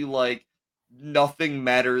trying to be like, nothing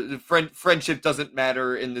matters. Friendship doesn't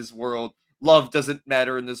matter in this world. Love doesn't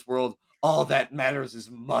matter in this world. All that matters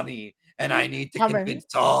is money, and I need to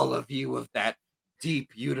convince all of you of that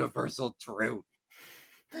deep universal truth.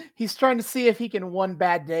 He's trying to see if he can one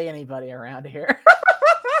bad day anybody around here.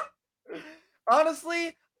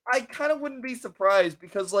 Honestly, I kind of wouldn't be surprised,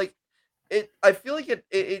 because, like, I feel like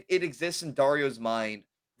it exists in Dario's mind,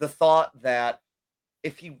 the thought that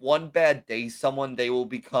if he one bad day someone, they will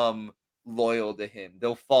become loyal to him.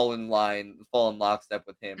 They'll fall in lockstep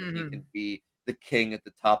with him, and he can be the king at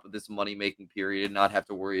the top of this money-making period and not have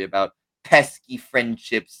to worry about pesky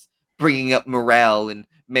friendships bringing up morale and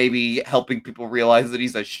maybe helping people realize that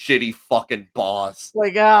he's a shitty fucking boss.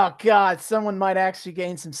 Like, oh god, someone might actually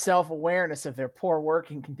gain some self-awareness of their poor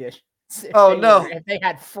working conditions. If they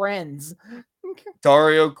had friends.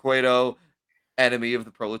 Dario Cueto, enemy of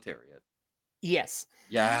the proletariat. Yes.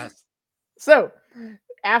 So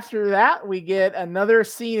after that, we get another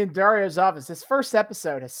scene in Dario's office. This first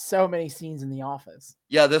episode has so many scenes in the office.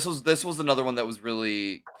 Yeah, this was another one that was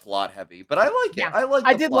really plot heavy, but I like it.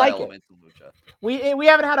 I did like it. We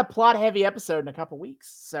haven't had a plot heavy episode in a couple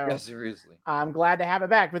weeks, so yeah, seriously, I'm glad to have it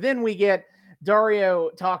back. But then we get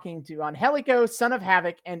Dario talking to Angelico, Son of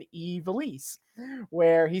Havoc, and Eve Elise.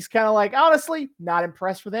 where he's kind of like, honestly, not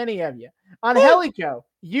impressed with any of you. Angelico,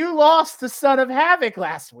 you lost to Son of Havoc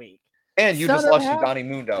last week. And you just lost to Donnie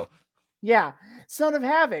Mundo. Yeah. Son of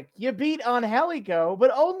Havoc, you beat Angelico,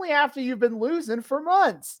 but only after you've been losing for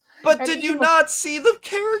months. But did you not see the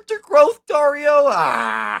character growth, Dario?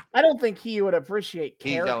 I don't think he would appreciate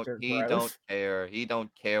character growth. He don't care. He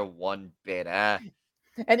don't care one bit. And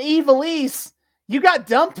Ivelisse, you got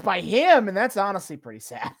dumped by him, and that's honestly pretty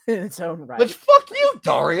sad in its own right. But fuck you,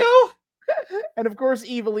 Dario. And of course,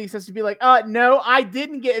 Ivelisse has to be like, no, I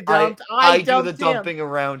didn't get dumped. I do the dumping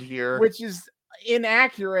around here. Which is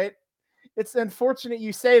inaccurate. It's unfortunate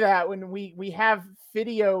you say that when we have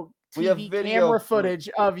video camera footage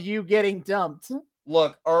of you getting dumped.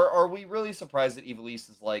 Look, are we really surprised that Ivelisse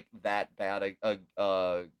is like that bad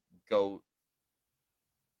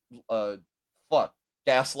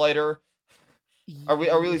gaslighter? Are we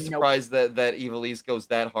really surprised that Ivelisse goes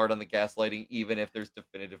that hard on the gaslighting, even if there's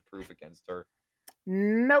definitive proof against her?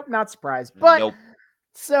 Nope, not surprised. But nope.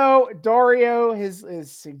 So Dario is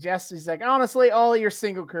suggesting, he's like, honestly, all of your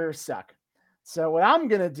single careers suck. So what I'm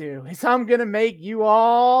going to do is I'm going to make you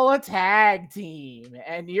all a tag team,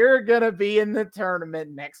 and you're going to be in the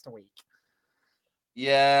tournament next week.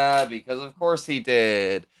 Yeah, because of course he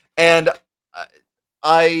did. And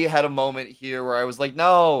I had a moment here where I was like,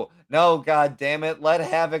 no, god damn it. Let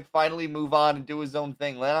Havoc finally move on and do his own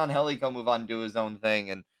thing. Let Angelico move on and do his own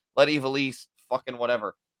thing. And let Ivelisse fucking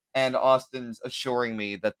whatever. And Austin's assuring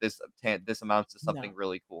me that this amounts to something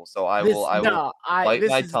really cool. So I will bite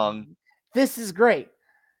my tongue. This is great.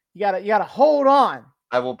 You gotta hold on.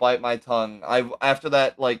 I will bite my tongue. After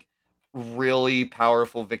that like really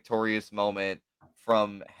powerful victorious moment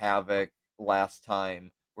from Havoc last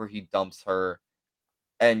time where he dumps her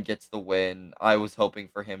and gets the win, I was hoping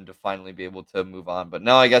for him to finally be able to move on. But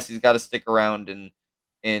no, I guess he's got to stick around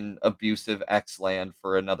in abusive X land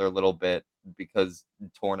for another little bit because the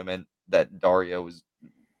tournament that Dario was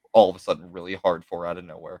all of a sudden really hard for out of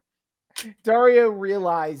nowhere. Dario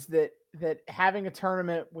realized that having a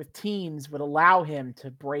tournament with teams would allow him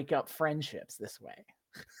to break up friendships this way.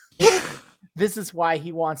 This is why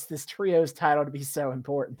he wants this trios title to be so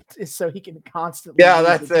important, is so he can constantly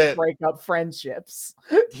break up friendships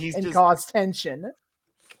and cause tension.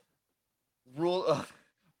 Rule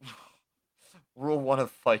 1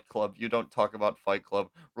 of Fight Club, you don't talk about Fight Club.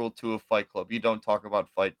 Rule 2 of Fight Club, you don't talk about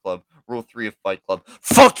Fight Club. Rule 3 of Fight Club,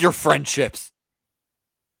 fuck your friendships.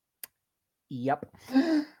 Yep.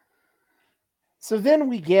 So then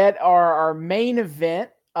we get our main event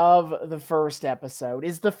of the first episode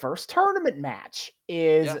is the first tournament match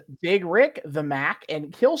is Big Rick, the Mac, and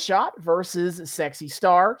Killshot versus Sexy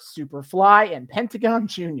Star, Superfly, and Pentagon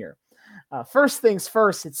Jr. First things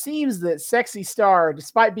first, it seems that Sexy Star,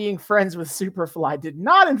 despite being friends with Superfly, did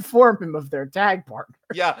not inform him of their tag partner.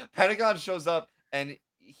 Yeah, Pentagon shows up and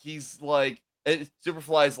he's like,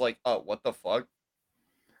 Superfly's like, oh, what the fuck?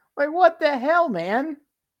 Like, what the hell, man?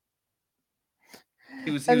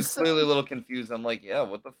 He was clearly a little confused. I'm like, yeah,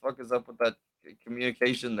 what the fuck is up with that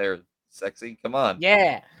communication there, Sexy? Come on.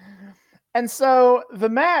 Yeah. And so the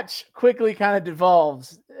match quickly kind of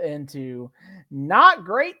devolves into not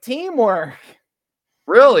great teamwork.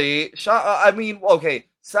 Really? I mean, okay,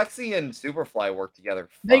 Sexy and Superfly work together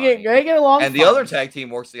fine. They get along and fine. The other tag team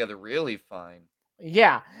works together really fine.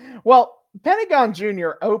 Yeah. Well, Pentagon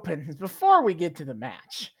Jr. opens before we get to the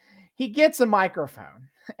match. He gets a microphone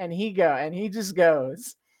and he just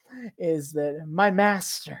goes, is that my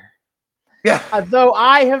master? Yeah. Though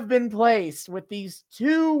I have been placed with these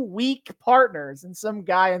two weak partners, and some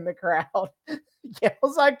guy in the crowd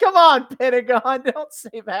yells like, come on, Pentagon, don't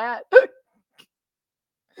say that.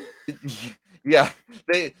 Yeah.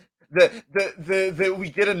 We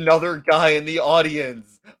get another guy in the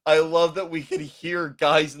audience. I love that we can hear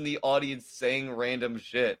guys in the audience saying random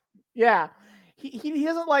shit. Yeah. He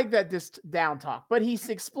doesn't like that down talk, but he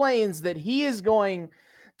explains that he is going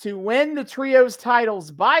to win the trios titles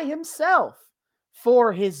by himself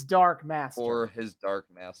for his Dark Master.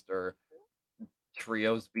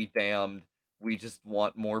 Trios be damned. We just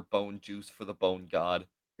want more bone juice for the Bone God.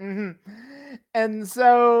 Mm-hmm. And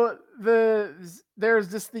so there's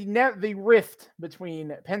just the rift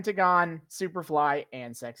between Pentagon, Superfly,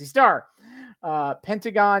 and Sexy Star.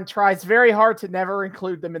 Pentagon tries very hard to never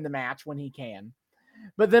include them in the match when he can.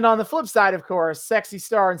 But then on the flip side, of course, Sexy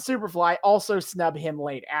Star and Superfly also snub him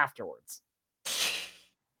late afterwards.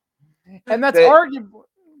 And that's arguable.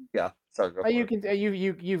 Yeah, sorry. Go you can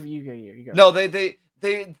you go. No,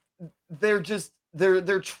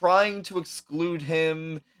 they're trying to exclude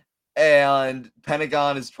him, and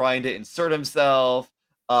Pentagon is trying to insert himself.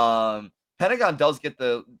 Pentagon does get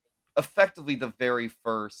effectively the very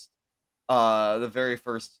first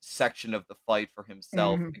section of the fight for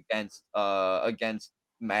himself against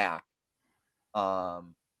Mac.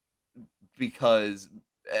 Because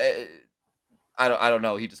I don't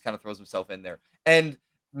know, he just kind of throws himself in there. And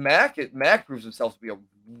Mac proves himself to be a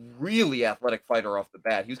really athletic fighter off the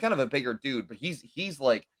bat. He was kind of a bigger dude, but he's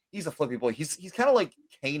a flippy boy. He's kind of like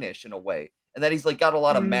Kane-ish in a way, and that he's like got a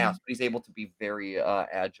lot of mass, but he's able to be very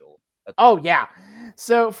agile. Oh yeah.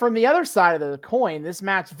 So from the other side of the coin, this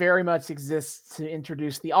match very much exists to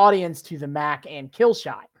introduce the audience to the Mac and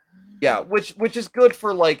Killshot. Yeah, which is good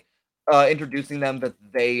for like introducing them that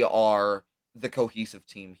they are the cohesive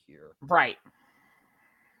team here. Right.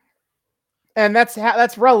 And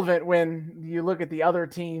that's relevant when you look at the other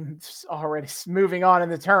teams already moving on in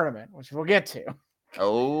the tournament, which we'll get to.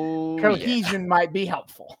 Oh, cohesion might be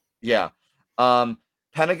helpful. Yeah.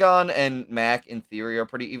 Pentagon and Mac in theory are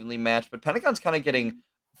pretty evenly matched, but Pentagon's kind of getting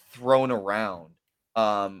thrown around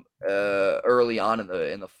early on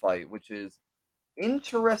in the fight, which is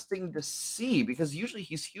interesting to see because usually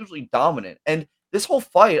he's hugely dominant. And this whole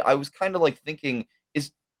fight, I was kind of like thinking,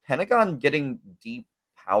 is Pentagon getting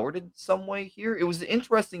depowered in some way here? It was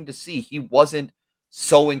interesting to see he wasn't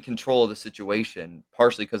so in control of the situation,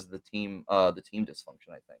 partially because of the team dysfunction,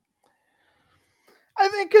 I think. I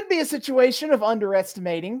think it could be a situation of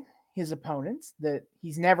underestimating his opponents, that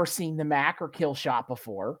he's never seen the Mac or Killshot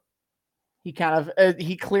before. He kind of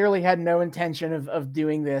he clearly had no intention of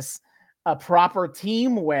doing this a proper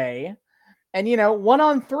team way. And,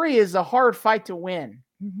 1-on-3 is a hard fight to win,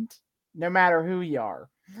 no matter who you are.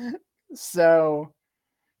 So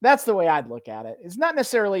that's the way I'd look at it. It's not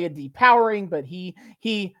necessarily a depowering, but he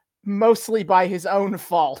mostly by his own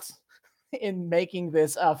fault in making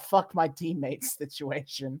this fuck my teammates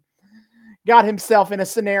situation, got himself in a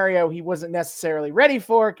scenario he wasn't necessarily ready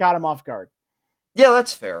for, caught him off guard. Yeah,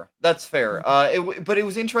 that's fair. That's fair. But it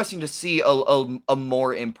was interesting to see a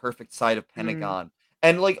more imperfect side of Pentagon.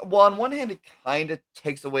 And like, well, on one hand, it kind of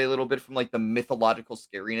takes away a little bit from like the mythological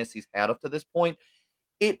scariness he's had up to this point.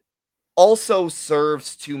 It also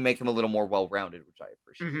serves to make him a little more well-rounded, which I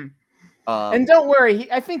appreciate. And don't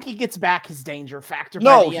worry, I think he gets back his danger factor.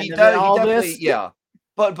 No, he definitely, yeah.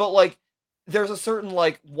 But like, there's a certain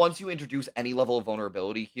like, once you introduce any level of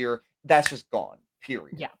vulnerability here, that's just gone.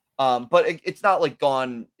 Period. Yeah. But it's not like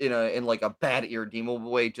gone in like a bad irredeemable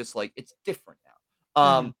way. Just like it's different now.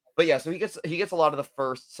 But yeah, so he gets a lot of the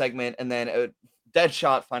first segment, and then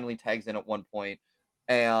Deadshot finally tags in at one point,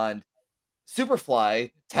 and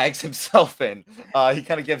Superfly tags himself in. He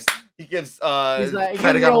kind of gives Pentagon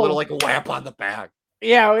a little like whap on the back.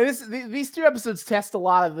 Yeah, these two episodes test a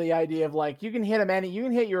lot of the idea of like you can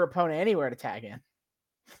hit your opponent anywhere to tag in.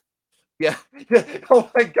 Yeah.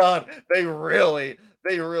 Oh my god, they really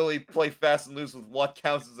play fast and loose with what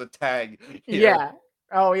counts as a tag here. Yeah.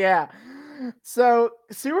 Oh yeah. So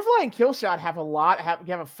Superfly and Killshot have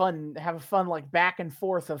a fun like back and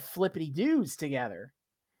forth of flippity doos together.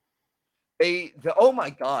 Oh my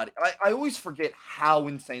god, I always forget how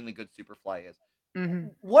insanely good Superfly is.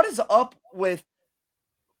 What is up with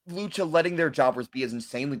Lucha letting their jobbers be as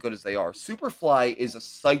insanely good as they are? Superfly is a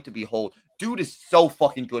sight to behold. Dude is so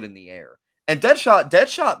fucking good in the air. And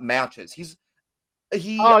Deadshot matches.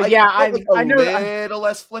 I know a little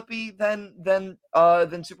less flippy than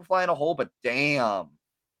Superfly in a whole, but damn,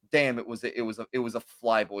 it was a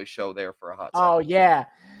flyboy show there for a hot second. Oh yeah.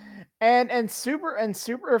 And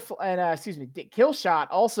Killshot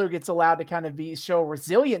also gets allowed to kind of show a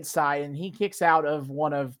resilient side, and he kicks out of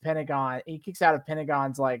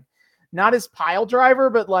Pentagon's like not his pile driver,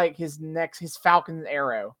 but like his Falcon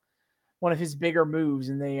Arrow, one of his bigger moves,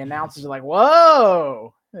 and the announcers are like,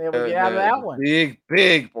 "Whoa, they able to get out of that one."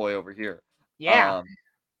 Big boy over here. Yeah.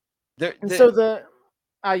 The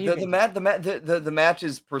match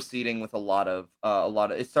is proceeding with a lot of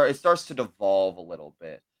it starts to devolve a little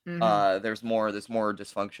bit. There's more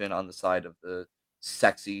dysfunction on the side of the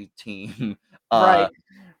sexy team. Right.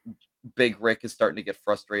 Big Rick is starting to get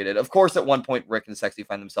frustrated. Of course, at one point, Rick and Sexy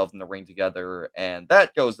find themselves in the ring together, and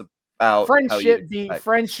that goes about friendship be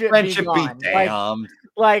damned.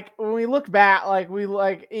 Like when we look back,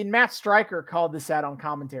 in Matt Stryker called this out on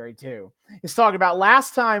commentary too. He's talking about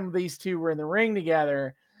last time these two were in the ring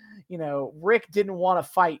together. Rick didn't want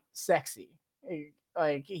to fight Sexy.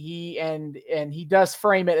 Like he does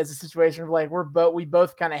frame it as a situation of like we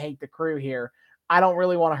both kind of hate the crew here. I don't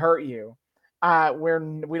really want to hurt you.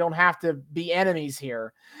 We don't have to be enemies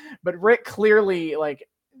here. But Rick clearly like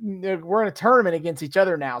we're in a tournament against each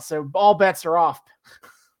other now, so all bets are off.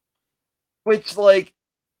 Which like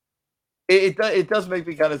it does make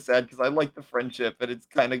me kind of sad because I like the friendship, and it's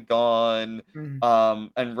kind of gone.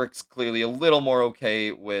 And Rick's clearly a little more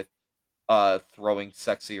okay with throwing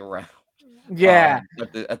sexy around Yeah.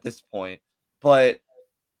 at this point. But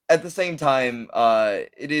at the same time,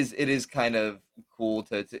 it is kind of cool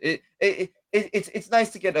it's nice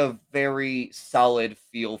to get a very solid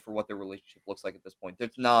feel for what their relationship looks like at this point.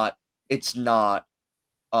 It's not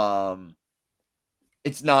um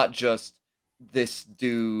it's not just this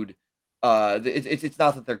dude. It's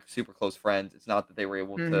not that they're super close friends. It's not that they were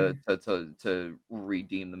able to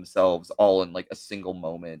redeem themselves all in like a single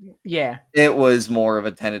moment. Yeah. It was more of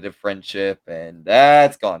a tentative friendship, and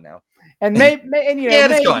that's gone now. And maybe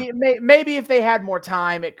Yeah, maybe if they had more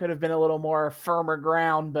time, it could have been a little more firmer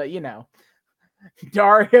ground. But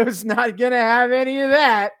Dario's not gonna have any of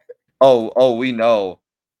that. Oh, we know.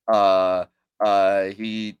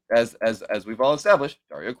 He as we've all established,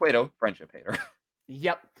 Dario Cueto, friendship hater.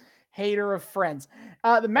 Yep. Hater of friends.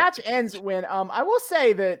 The match ends when I will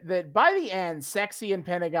say that by the end, Sexy and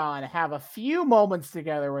Pentagon have a few moments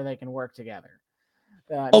together where they can work together.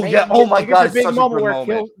 Yeah! Oh my god! It's big such moment a good where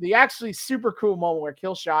moment. the actually super cool moment where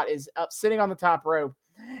Killshot is up sitting on the top rope,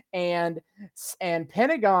 and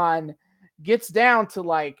Pentagon gets down to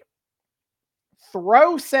like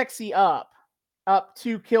throw Sexy up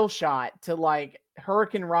to Killshot to like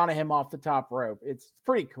Hurricane Rana him off the top rope. It's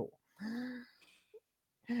pretty cool.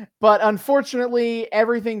 But unfortunately,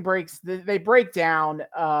 everything breaks. They break down.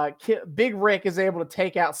 Big Rick is able to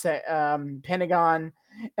take out Pentagon,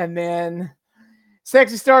 and then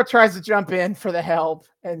Sexy Star tries to jump in for the help,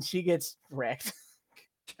 and she gets wrecked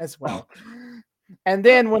as well. And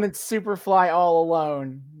then when it's Superfly all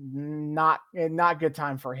alone, not good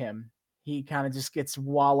time for him. He kind of just gets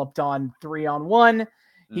walloped on 3-on-1.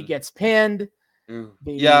 He gets pinned. And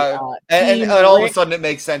all of a sudden it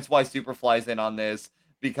makes sense why Superfly's in on this,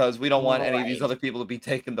 because we don't want any of these other people to be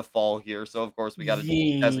taking the fall here. So of course we got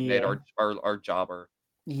to designate our jobber.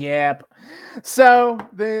 Yep. So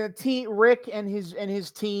the Rick and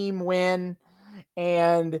his team win,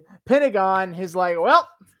 and Pentagon is like, well,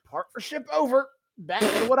 partnership over. Back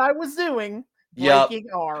to what I was doing. Breaking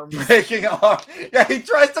arms. Breaking arm. Yeah, he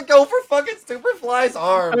tries to go for fucking Superfly's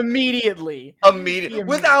arm. Immediately.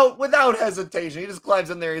 Without hesitation. He just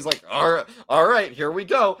climbs in there. He's like, all right, here we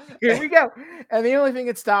go. Here we go. And the only thing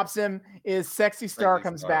that stops him is Sexy Star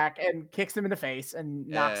comes back and kicks him in the face and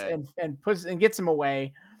knocks and pushes and gets him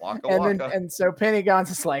away. And so Pentagon's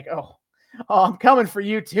just like, oh, I'm coming for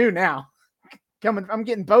you too now. I'm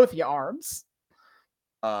getting both your arms.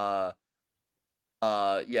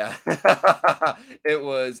 Yeah. it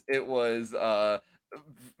was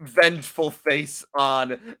vengeful face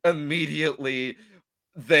on immediately.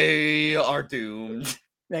 They are doomed.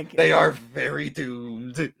 They are very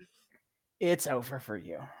doomed. It's over for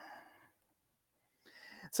you.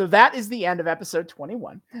 So that is the end of episode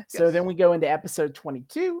 21. So then we go into episode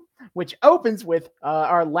 22, which opens with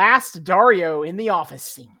our last Dario in the office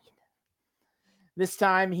scene. This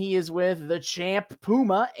time he is with the champ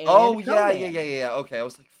Puma. And yeah. Okay, I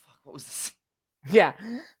was like, fuck, what was this? Yeah,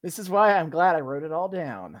 this is why I'm glad I wrote it all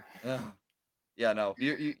down. Yeah, no,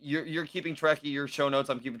 you're keeping track of your show notes.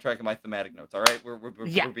 I'm keeping track of my thematic notes. All right, we're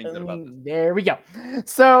being good about this. There we go.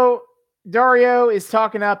 So Dario is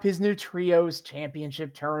talking up his new trios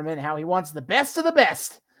championship tournament, how he wants the best of the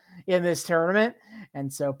best in this tournament,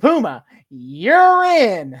 and so Puma, you're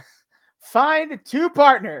in. Find 2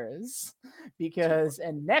 partners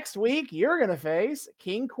and next week you're going to face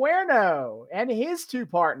King Cuerno and his 2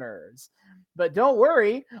 partners. But don't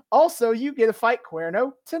worry, also you get to fight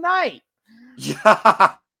Cuerno tonight.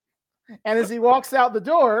 Yeah. And as he walks out the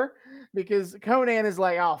door, because Konnan is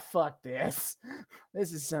like, oh, fuck this.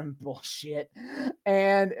 This is some bullshit.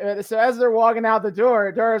 And so as they're walking out the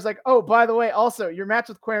door, Dario's like, oh, by the way, also your match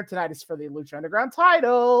with Cuerno tonight is for the Lucha Underground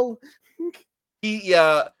title.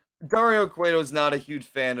 Dario Cueto is not a huge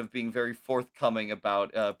fan of being very forthcoming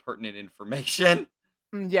about pertinent information.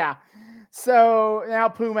 Yeah. So now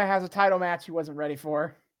Puma has a title match he wasn't ready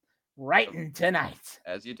for. Right tonight.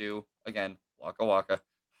 As you do. Again, Waka Waka.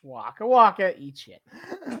 Waka Waka, eat shit.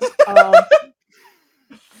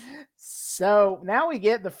 So now we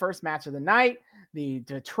get the first match of the night.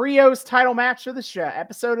 The trios title match of the show,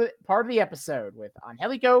 part of the episode, with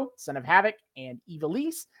Angelico, Son of Havoc, and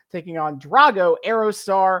Ivelisse taking on Drago,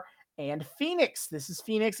 Aerostar, and Phoenix. This is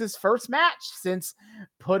Phoenix's first match since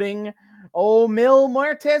putting old Mil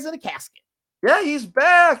Muertes in a casket. Yeah, he's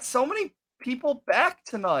back. So many people back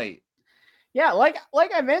tonight. Yeah, like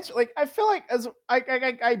I mentioned, like I feel like as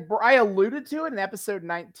I alluded to it in episode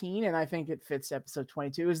 19, and I think it fits episode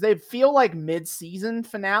 22, is they feel like mid-season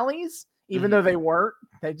finales even though they weren't.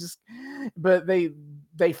 But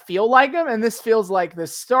they feel like them, and this feels like the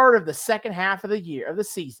start of the second half of the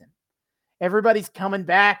season. Everybody's coming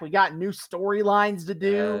back. We got new storylines to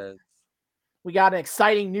do. Yes. We got an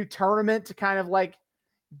exciting new tournament to kind of like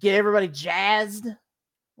get everybody jazzed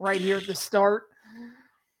right here at the start.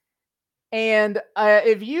 And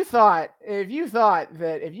if you thought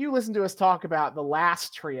that if you listened to us talk about the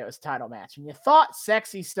last trios title match and you thought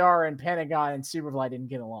Sexy Star and Pentagon and Superfly didn't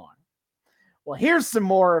get along, well, here's some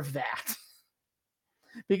more of that.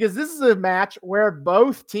 Because this is a match where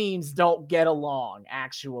both teams don't get along,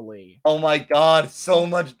 actually. Oh my god, so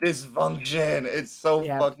much dysfunction. It's so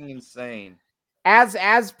fucking insane.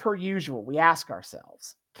 As per usual, we ask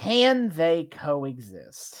ourselves, can they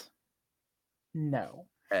coexist? No.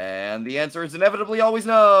 And the answer is inevitably always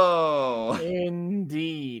no.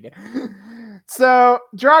 Indeed. So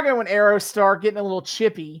Drago and Aerostar getting a little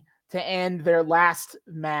chippy to end their last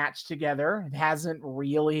match together. It hasn't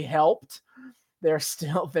really helped. They're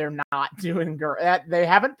not doing great. They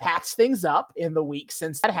haven't patched things up in the week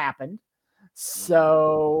since that happened.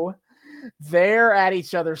 So they're at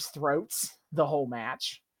each other's throats the whole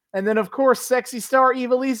match. And then, of course, Sexy Star,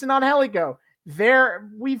 Ivelisse, and Angelico.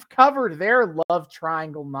 We've covered their love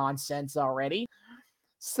triangle nonsense already.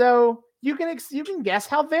 So you can guess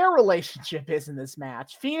how their relationship is in this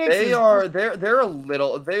match. Phoenix they're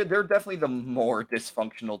definitely the more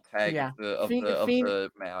dysfunctional tag of the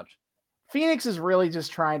match. Phoenix is really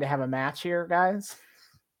just trying to have a match here, guys.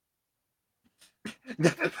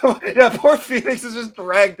 Yeah, poor Phoenix is just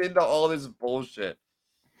dragged into all this bullshit.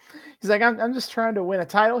 He's like, I'm just trying to win a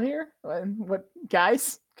title here. What,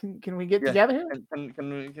 guys? Can we get together here?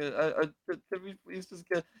 Can we please just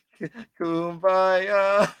get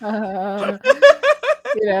kumbaya?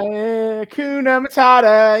 Kuna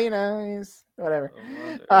Matata. Whatever.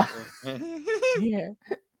 Yeah.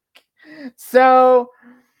 So.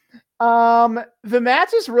 The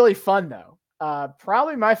match is really fun though.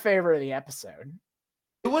 Probably my favorite of the episode.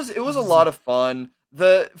 It was a lot of fun.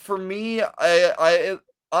 For me, I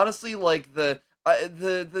honestly like the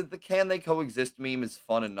can they coexist meme is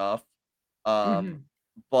fun enough.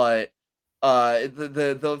 But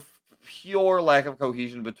the pure lack of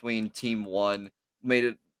cohesion between Team One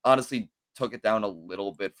honestly took it down a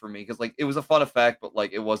little bit for me because like it was a fun effect, but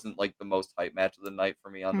like it wasn't like the most hype match of the night for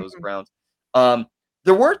me on those grounds.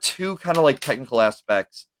 There were two kind of like technical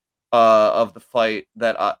aspects of the fight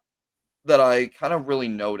that I kind of really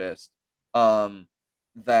noticed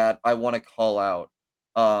that I want to call out.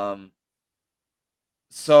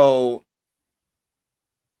 So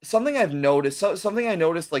something I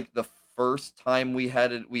noticed like the first time we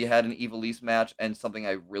had an Ivelisse match, and something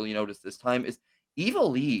I really noticed this time is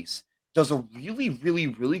Ivelisse does a really, really,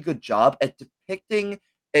 really good job at depicting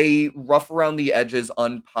a rough around the edges,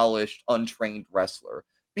 unpolished, untrained wrestler,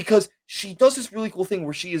 because she does this really cool thing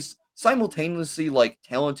where she is simultaneously like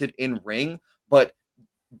talented in ring, but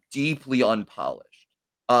deeply unpolished.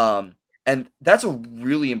 And that's a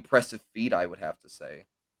really impressive feat, I would have to say.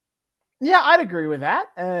 Yeah, I'd agree with that.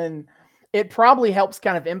 And it probably helps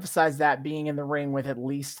kind of emphasize that being in the ring with at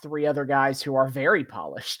least three other guys who are very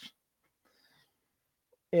polished.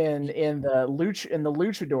 In the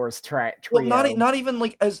luchadors trio. Well, not even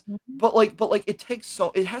like as, but like it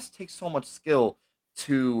has to take so much skill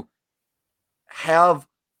to have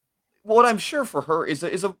what I'm sure for her is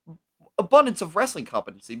a abundance of wrestling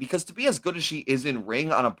competency, because to be as good as she is in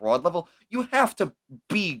ring on a broad level, you have to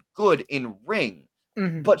be good in ring.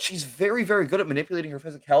 But she's very, very good at manipulating her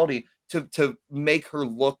physicality to make her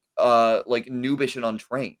look like noobish and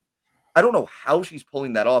untrained. I don't know how she's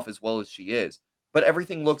pulling that off as well as she is, but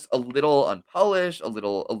everything looks a little unpolished, a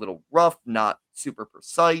little rough, not super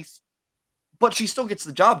precise. But she still gets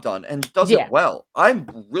the job done and does it well.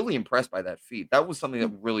 I'm really impressed by that feat. That was something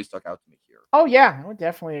that really stuck out to me here. Oh yeah, I would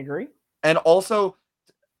definitely agree. And also,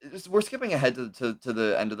 we're skipping ahead to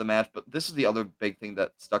the end of the match, but this is the other big thing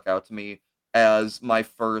that stuck out to me as my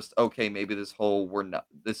first, okay, maybe this whole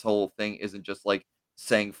thing isn't just like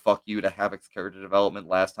saying fuck you to Havoc's character development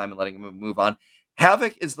last time and letting him move on.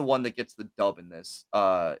 Havoc is the one that gets the dub in this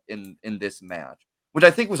in this match, which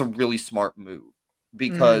I think was a really smart move,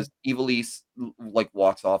 because Ivelisse like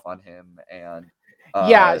walks off on him, and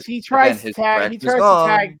he tries to tag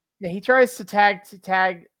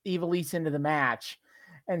Ivelisse into the match,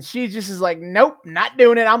 and she just is like, nope, not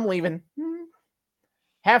doing it, I'm leaving.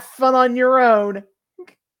 Have fun on your own.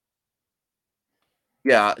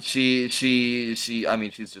 Yeah, she I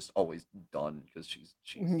mean, she's just always done because she's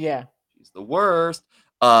the worst.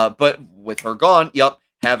 But with her gone,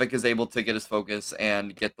 Havoc is able to get his focus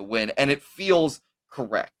and get the win, and it feels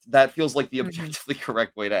Correct. That feels like the Mhm. objectively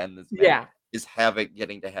correct way to end this match, Yeah. is Havoc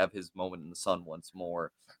getting to have his moment in the sun once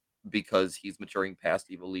more because he's maturing past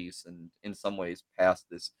Ivelisse and in some ways past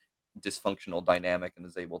this dysfunctional dynamic and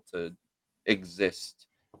is able to exist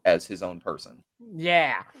as his own person.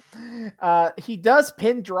 Yeah. He does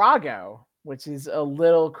pin Drago, which is a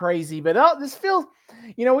little crazy, but this feels,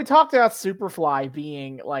 we talked about Superfly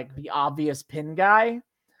being like the obvious pin guy.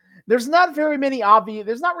 There's not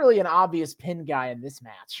really an obvious pin guy in this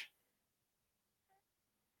match.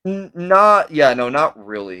 Not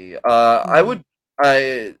really. Mhm.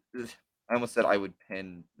 I almost said I would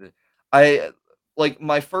pin I like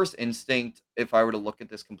my first instinct if I were to look at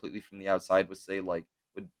this completely from the outside would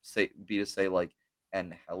be to say like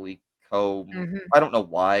Angelico. Mhm. I don't know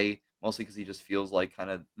why, mostly because he just feels like kind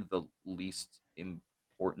of the least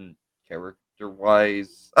important character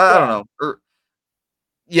wise. I don't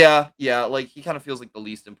Yeah. know. Yeah, like he kind of feels like the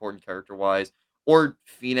least important character wise. Or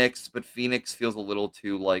Phoenix, but Phoenix feels a little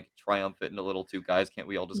too like triumphant and a little too guys. Can't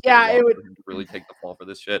we all just get Yeah, it along would for him to really take the fall for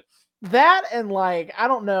this shit? that and like I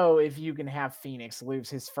don't know if you can have Phoenix lose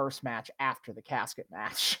his first match after the casket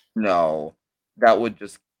match. No, that would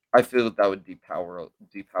just. I feel that would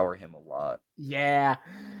depower him a lot. Yeah.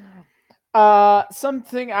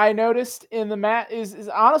 Something I noticed in the match is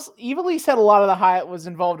honestly, Evilise had a lot of was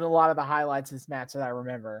involved in a lot of the highlights of this match that I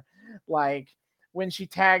remember. Like when she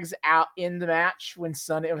tags out in the match when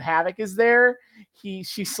Son of Havoc is there, she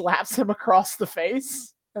slaps him across the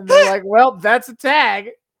face, and they're like, "Well, that's a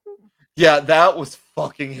tag." Yeah, that was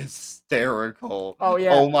fucking hysterical. Oh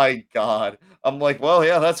yeah, Oh my god. I'm like, well,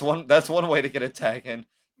 yeah, that's one way to get a tag in.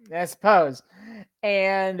 I suppose.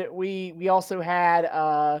 And we also had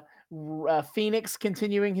Phoenix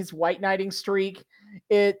continuing his white knighting streak.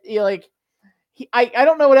 Like I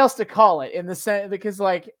don't know what else to call it in the sense because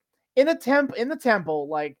like in the temple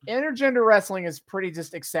like intergender wrestling is pretty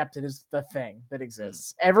just accepted as the thing that Mm.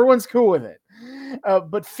 exists. Everyone's cool with it.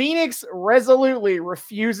 But Phoenix resolutely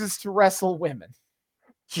refuses to wrestle women.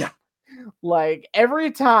 Yeah. Like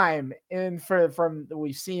every time from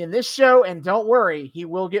we've seen in this show, and don't worry, he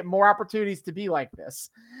will get more opportunities to be like this.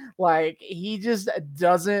 Like he just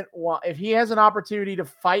doesn't want, if he has an opportunity to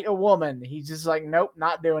fight a woman, he's just like, nope,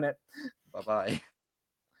 not doing it. Bye-bye.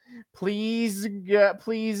 Please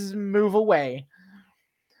move away.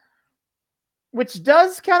 Which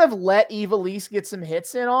does kind of let Evilise get some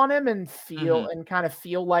hits in on him and Mhm. kind of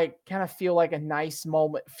feel like a nice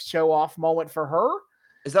moment, show off moment for her.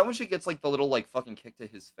 Is that when she gets like the little like fucking kick to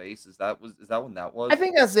his face? Is that when that I was?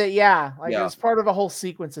 think that's it. Yeah, like it Yeah. was part of a whole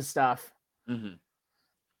sequence of stuff Mhm.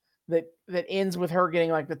 that ends with her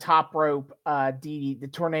getting like the top rope the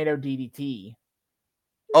tornado DDT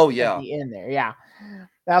Oh at yeah. the end there. Yeah.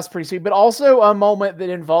 That was pretty sweet. But also a moment that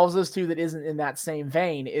involves those two that isn't in that same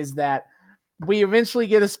vein is that we eventually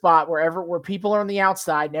get a spot where people are on the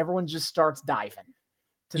outside and everyone just starts diving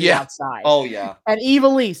to the Yeah. outside. Oh yeah. And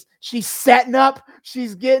Evilise, she's setting up,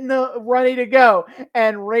 she's getting ready to go,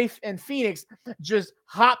 and Rafe and Phoenix just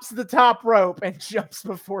hops the top rope and jumps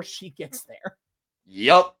before she gets there.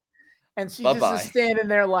 Yup. And she just is Bye-bye. standing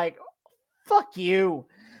there like, "Fuck you!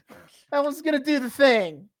 I was gonna do the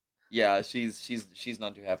thing." Yeah, she's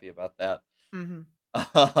not too happy about that.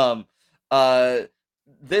 Mm-hmm. Um, uh,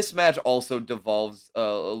 this match also devolves a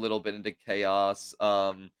little bit into chaos.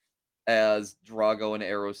 As Drago and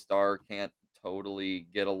Aerostar can't totally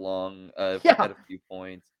get along Yeah, at a few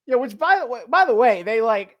points. yeah. Which by the way,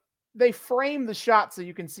 they frame the shot so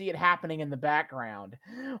you can see it happening in the background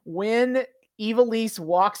when Evilise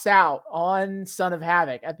walks out on Son of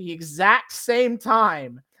Havoc at the exact same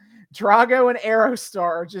time. Drago and Aerostar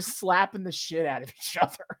are just slapping the shit out of each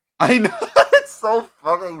other. I know it's so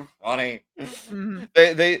fucking funny. Mm-hmm.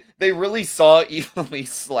 They really saw evenly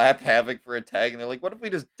slap Havoc for a tag, and they're like, "What if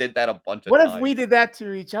we just did that a bunch of What if times?" we did that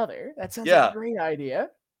to each other? That sounds like a Yeah. great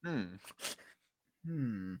idea. Hmm.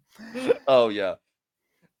 Hmm. Oh yeah.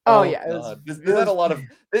 Oh Oh yeah, god. This had a lot of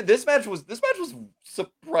this match was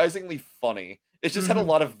surprisingly funny. It just had a Mhm.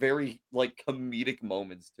 lot of very like comedic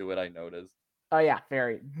moments to it, I noticed. Oh yeah,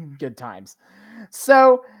 very good times.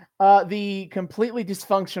 So, the completely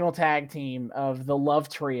dysfunctional tag team of the Love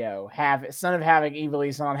Trio have Son of Havoc,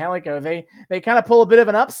 Evilise, and Angelico. They kind of pull a bit of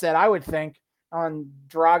an upset, I would think, on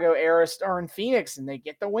Drago, Aristar, and Phoenix, and they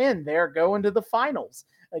get the win. They're going to the finals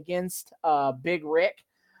against Big Rick,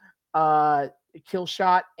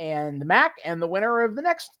 Killshot, and the Mac, and the winner of the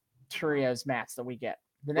next trios match that we get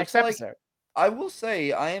the next Which like episode. I will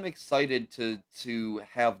say I am excited to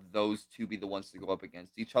have those two be the ones to go up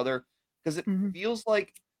against each other because it Mhm. feels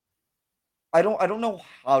like I don't know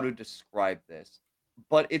how to describe this,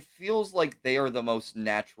 but it feels like they are the most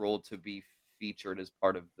natural to be featured as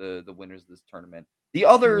part of the winners of this tournament. The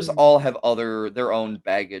others all have their own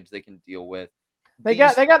baggage they can deal with. They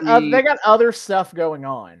got other stuff going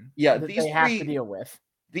on. Yeah, that they have to deal with.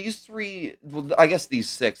 These three, well, I guess these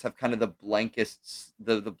six have kind of the blankest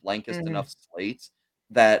enough slates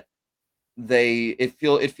that it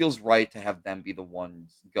feels right to have them be the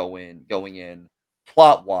ones going in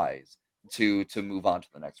plot wise to move on to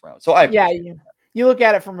the next round. So you look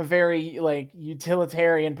at it from a very like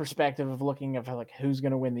utilitarian perspective of looking at like who's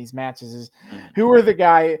going to win these matches is who are the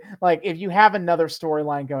guy, like if you have another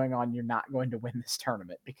storyline going on, you're not going to win this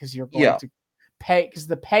tournament because you're going to pay, because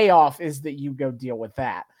the payoff is that you go deal with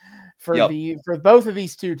that. For both of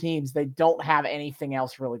these two teams, they don't have anything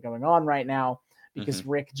else really going on right now because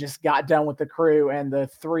Rick just got done with the crew and the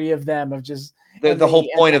three of them have just the whole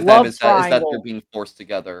point of them is that they're being forced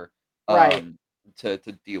together. Right. To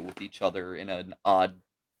deal with each other in an odd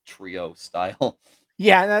trio style.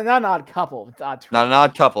 Yeah, not an odd couple. It's odd trio. Not an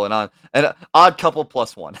odd couple, an odd couple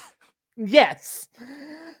plus one. Yes.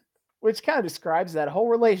 Which kind of describes that whole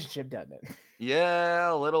relationship, doesn't it?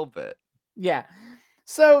 Yeah, a little bit. Yeah.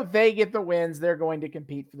 So they get the wins. They're going to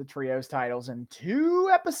compete for the trios titles in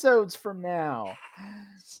 2 episodes from now.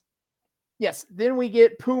 Yes. Then we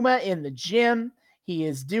get Puma in the gym. He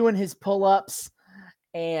is doing his pull-ups.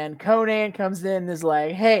 And Konnan comes in and is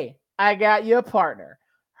like, hey, I got you a partner.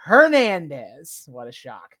 Hernandez. What a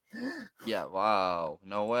shock. Yeah, wow.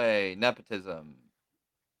 No way. Nepotism.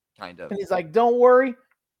 Kind of. And he's like, don't worry.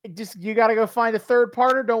 You got to go find a third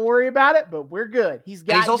partner. Don't worry about it, but we're good. He's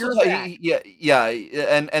got your back. Yeah.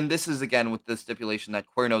 And this is, again, with the stipulation that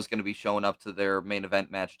Cuerno's going to be showing up to their main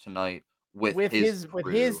event match tonight with his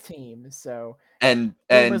team. So and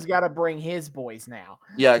Puma's got to bring his boys now.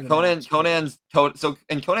 Yeah,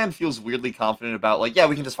 Konnan feels weirdly confident about like, yeah,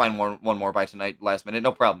 we can just find one more by tonight, last minute,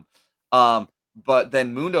 no problem. But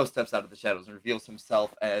then Mundo steps out of the shadows and reveals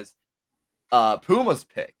himself as Puma's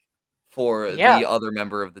pick for the other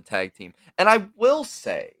member of the tag team. And I will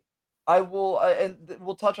say, and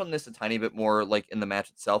we'll touch on this a tiny bit more like in the match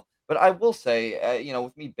itself. But I will say,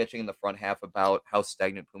 with me bitching in the front half about how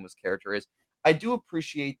stagnant Puma's character is, I do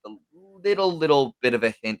appreciate the little bit of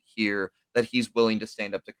a hint here that he's willing to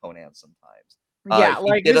stand up to Konnan sometimes. Yeah,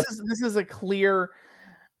 like this is a clear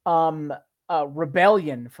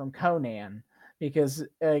rebellion from Konnan because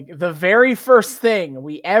the very first thing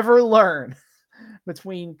we ever learn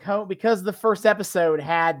because the first episode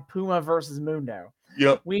had Puma versus Mundo.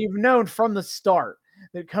 Yep. We've known from the start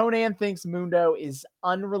that Konnan thinks Mundo is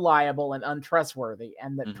unreliable and untrustworthy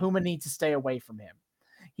and that Puma needs to stay away from him.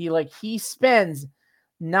 He spends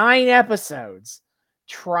 9 episodes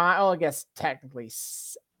I guess technically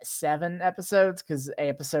 7 episodes because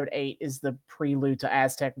episode 8 is the prelude to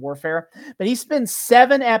Aztec Warfare, but he spends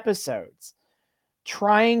 7 episodes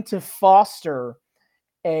trying to foster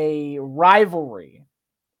a rivalry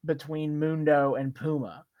between Mundo and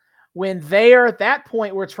Puma. When they are at that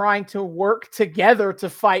point, we're trying to work together to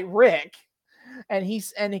fight Rick. And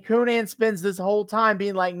Konnan spends this whole time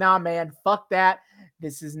being like, nah, man, fuck that.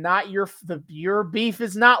 This is not your beef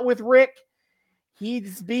is not with Rick.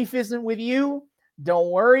 His beef isn't with you. Don't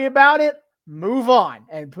worry about it. Move on.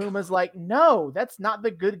 And Puma's like, no, that's not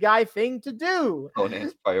the good guy thing to do.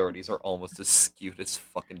 Konnan's priorities are almost as skewed as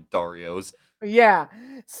fucking Dario's. Yeah.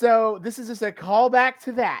 So this is just a callback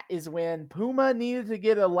to that is when Puma needed to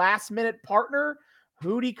get a last minute partner.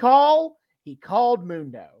 Who'd he call? He called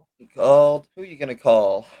Mundo. Who are you going to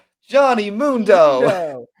call? Johnny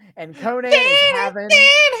Mundo. And Konnan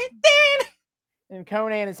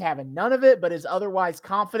is having none of it, but is otherwise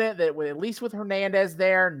confident that at least with Hernandez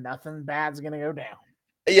there, nothing bad's going to go down.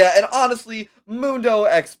 Yeah, and honestly, Mundo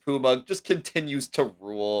x Puma just continues to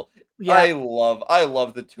rule. Yeah. I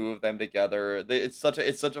love the two of them together. It's such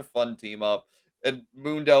a fun team up. And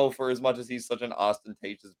Mundo, for as much as he's such an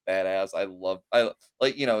ostentatious badass,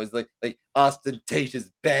 is like ostentatious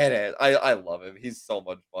badass. I love him. He's so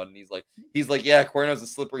much fun. He's like, yeah, Cuerno's a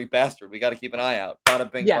slippery bastard. We got to keep an eye out.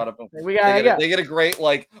 Bada bing, bada boom. They get a great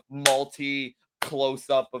multi close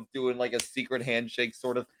up of doing like a secret handshake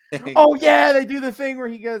sort of thing. Oh yeah, they do the thing where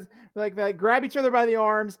he goes like they grab each other by the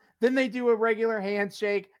arms, then they do a regular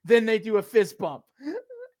handshake, then they do a fist bump,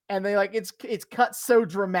 and they it's cut so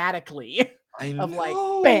dramatically. I know. Of like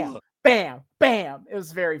bam, bam, bam. It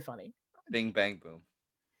was very funny. Bing, bang, boom.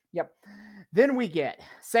 Yep. Then we get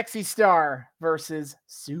Sexy Star versus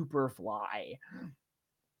Superfly.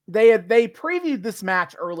 They previewed this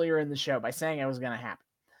match earlier in the show by saying it was going to happen.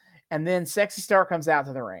 And then Sexy Star comes out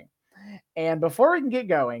to the ring. And before we can get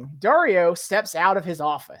going, Dario steps out of his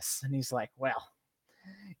office and he's like, well,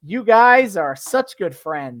 you guys are such good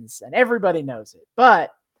friends and everybody knows it.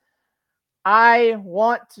 But he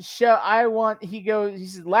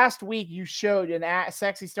said, last week you showed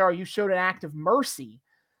Sexy Star, you showed an act of mercy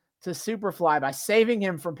to Superfly by saving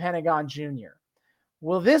him from Pentagon Jr.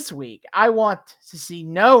 Well, this week I want to see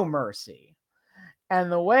no mercy.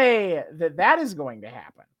 And the way that is going to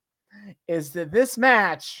happen is that this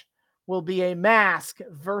match will be a mask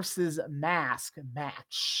versus mask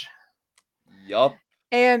match. Yup.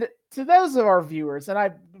 And to those of our viewers,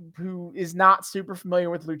 who is not super familiar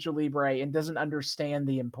with Lucha Libre and doesn't understand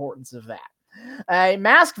the importance of that, a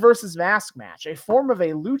mask versus mask match, a form of a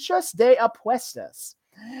luchas de apuestas,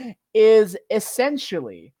 is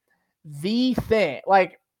essentially the thing.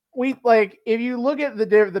 If you look at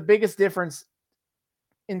the biggest difference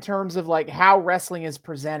in terms of like how wrestling is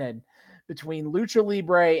presented between Lucha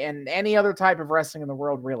Libre and any other type of wrestling in the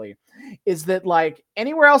world, really, is that like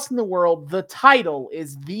anywhere else in the world, the title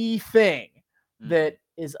is the thing that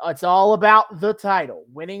is, it's all about the title,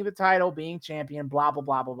 winning the title, being champion, blah, blah,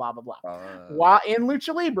 blah, blah, blah, blah, blah. While in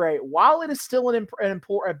Lucha Libre, while it is still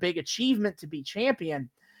a big achievement to be champion,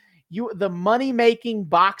 the money-making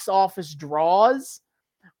box office draws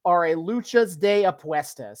are a luchas de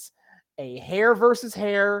apuestas, a hair versus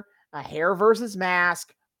hair, a hair versus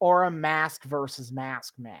mask, or a mask versus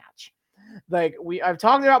mask match. Like I've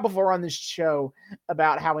talked about before on this show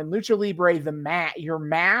about how in Lucha Libre, your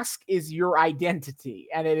mask is your identity,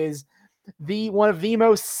 and it is one of the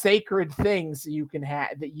most sacred things you can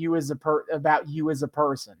have that you as about you as a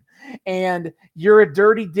person. And you're a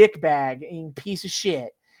dirty dickbag and piece of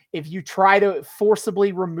shit if you try to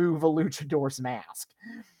forcibly remove a luchador's mask.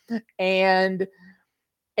 And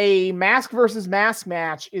a mask versus mask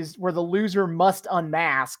match is where the loser must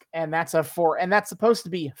unmask, and that's supposed to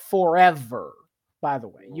be forever. By the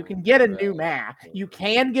way, you can get a new mask. You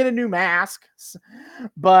can get a new mask,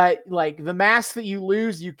 but like the mask that you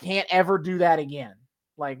lose, you can't ever do that again.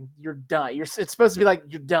 Like you're done. It's supposed to be like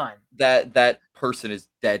you're done. That person is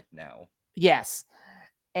dead now. Yes,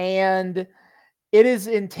 and it is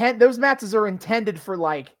those matches are intended for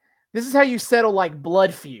like, this is how you settle like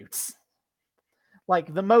blood feuds.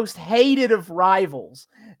 Like the most hated of rivals.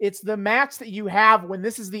 It's the match that you have when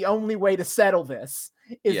this is the only way to settle this,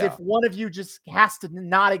 is if one of you just has to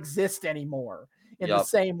not exist anymore in the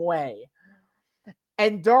same way.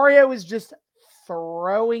 And Dario is just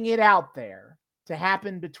throwing it out there to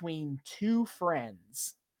happen between two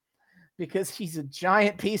friends because he's a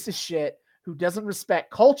giant piece of shit who doesn't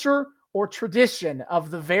respect culture or tradition of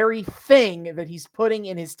the very thing that he's putting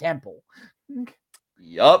in his temple.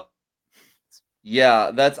 Yup. Yeah,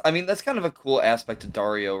 that's kind of a cool aspect to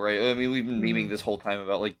Dario, right? I mean, we've been memeing this whole time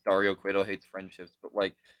about like Dario Cueto hates friendships, but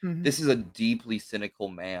like this is a deeply cynical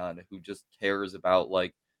man who just cares about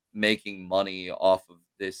like making money off of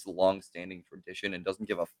this long-standing tradition and doesn't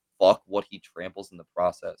give a fuck what he tramples in the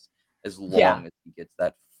process as long as he gets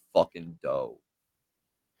that fucking dough.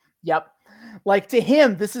 Yep. Like to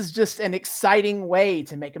him, this is just an exciting way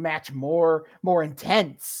to make a match more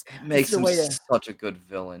intense. It makes him such a good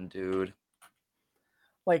villain, dude.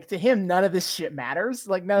 Like to him, none of this shit matters.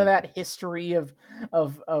 Like none of that history of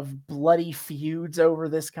bloody feuds over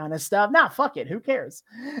this kind of stuff. Nah, fuck it. Who cares?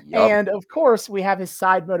 Yep. And of course, we have his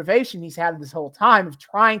side motivation he's had this whole time of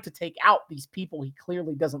trying to take out these people he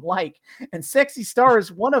clearly doesn't like. And Sexy Star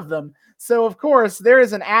is one of them. So of course, there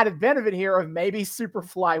is an added benefit here of maybe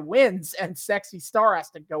Superfly wins and Sexy Star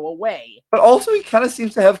has to go away. But also, he kind of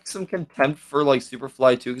seems to have some contempt for like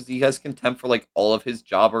Superfly too, because he has contempt for like all of his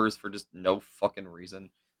jobbers for just no fucking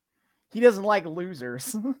reason. He doesn't like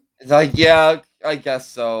losers. Like, yeah, I guess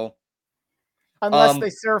so. Unless they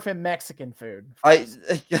serve him Mexican food.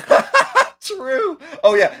 True.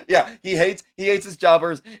 Oh yeah. He hates his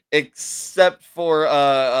jobbers except for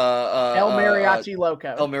El Mariachi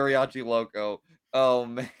Loco. El Mariachi Loco. Oh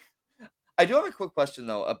man. I do have a quick question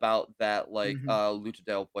though about that like Lucha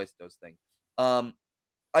del Puestos thing.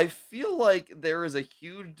 I feel like there is a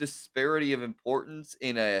huge disparity of importance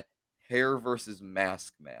in a hair versus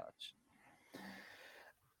mask match.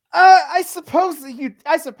 I suppose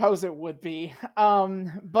it would be.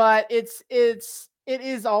 But it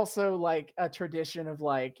is also like a tradition of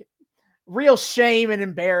like real shame and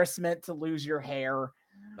embarrassment to lose your hair.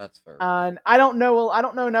 That's fair. And I don't know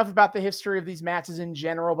enough about the history of these matches in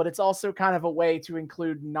general, but it's also kind of a way to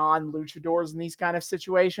include non-luchadors in these kind of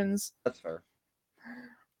situations. That's fair.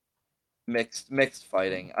 Mixed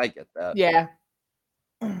fighting. I get that. Yeah.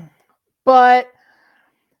 But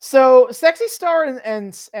so Sexy Star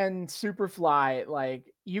and Superfly,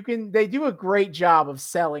 like they do a great job of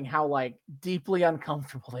selling how like deeply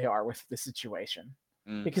uncomfortable they are with the situation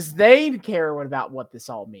because they care about what this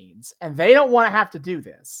all means and they don't want to have to do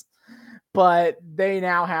this. but they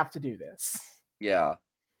now have to do this. Yeah.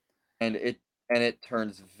 And it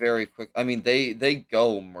turns very quick. I mean, they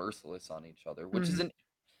go merciless on each other, which is Mhm. an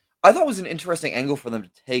I thought was an interesting angle for them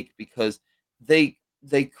to take because they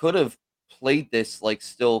could have played this like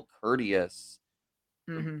still courteous,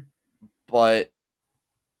 Mhm. but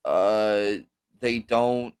uh they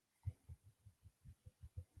don't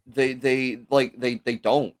they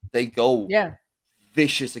don't. They go Yeah.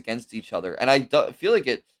 vicious against each other, and feel like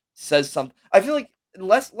it says something. I feel like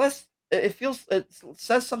less it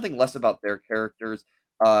says something less about their characters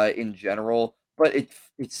in general, but it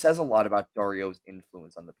says a lot about Dario's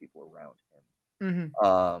influence on the people around Mhm.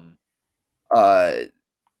 him. Uh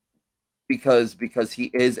because he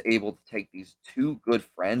is able to take these two good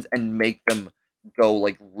friends and make them go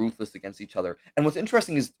like ruthless against each other. And what's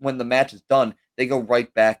interesting is when the match is done, they go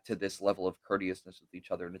right back to this level of courteousness with each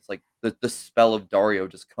other, and it's like the spell of Dario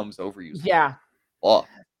just comes over you. Yeah. Oh,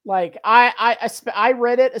 Like I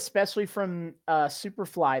read it especially from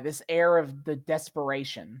Superfly, this air of the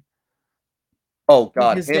desperation. oh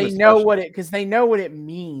god, Because him they know especially. what it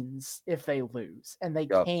means if they lose, and they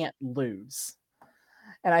Yep. can't lose.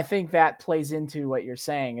 And I think that plays into what you're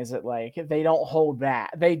saying is that like if they don't hold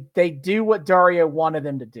back. They do what Dario wanted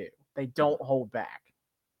them to do. They Mhm. don't hold back.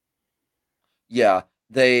 Yeah,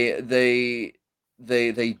 they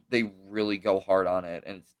really go hard on it,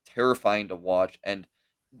 and it's terrifying to watch. And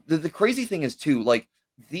the crazy thing is too, like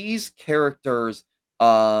these characters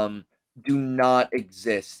um do not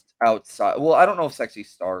exist outside. Well, I don't know if Sexy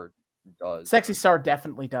Star does. Sexy Star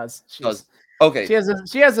definitely does. Does okay,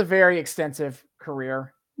 She has a very extensive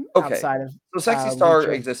career okay. outside of So Sexy Star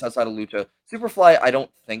Lucha. exists outside of Lucha. Superfly, I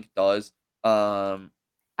don't think does. Um,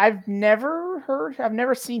 I've never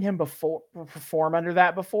seen him before perform under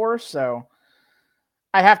that before, so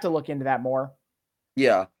I have to look into that more.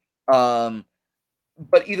 yeah. Um,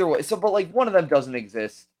 But either way, but like one of them doesn't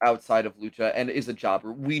exist outside of Lucha and is a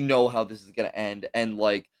jobber. We know how this is gonna end, and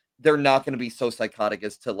like they're not gonna be so psychotic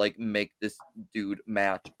as to like make this dude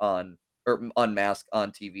match on or unmask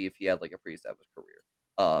on TV if he had like a pre-established career.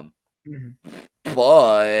 Um, Mhm.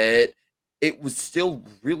 but it was still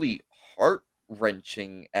really heart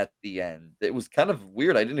wrenching at the end. It was kind of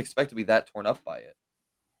weird. I didn't expect to be that torn up by it.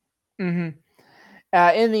 Mhm.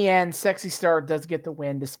 In the end, Sexy Star does get the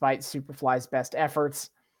win despite Superfly's best efforts,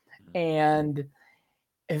 Mhm. and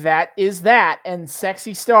that is that. And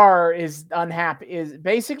Sexy Star is unhappy. Is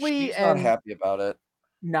basically She's not and happy about it.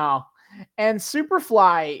 no, and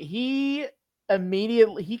Superfly he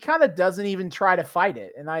kind of doesn't even try to fight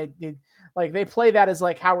it, and like they play that as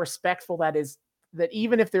like how respectful that is. That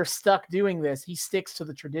even if they're stuck doing this, he sticks to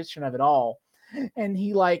the tradition of it all, and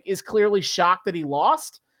he like is clearly shocked that he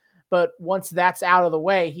lost. But once that's out of the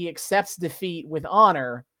way, he accepts defeat with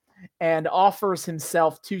honor and offers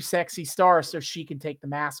himself to Sexy Star so she can take the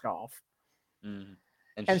mask off. Mhm.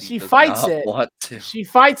 And And she she does fights not it. want to. She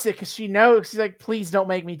fights it because she knows she's like, please don't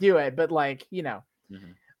make me do it. But like,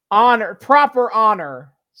 Mhm. honor, proper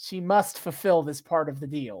honor, she must fulfill this part of the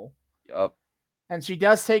deal. Yup. And she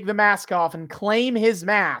does take the mask off and claim his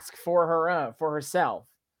mask for her own, for herself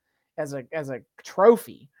as a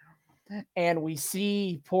trophy. And we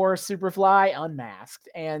see poor Superfly unmasked.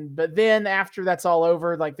 And but then after that's all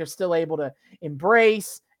over, like they're still able to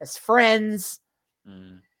embrace as friends.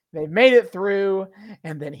 Mhm. They've made it through,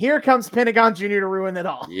 and then here comes Pentagon Jr. to ruin it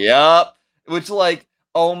all. Yep. Which, like,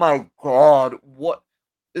 oh my god, what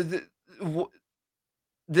th wh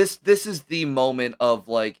this is the moment of,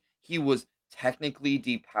 like, he was technically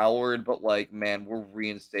depowered, but, like, man, we're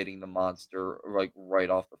reinstating the monster, like, right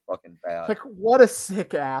off the fucking bat. Like, what a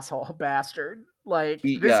sick asshole bastard! Like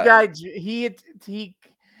He this yeah. guy,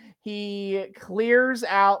 he clears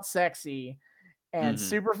out Sexy, and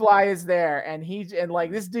Mhm. Superfly is there, and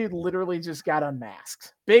like this dude literally just got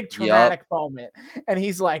unmasked. Big Yep. traumatic moment, and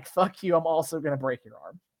he's like, "Fuck you! I'm also gonna break your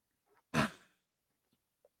arm."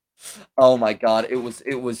 Oh my god, it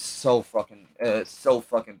was so fucking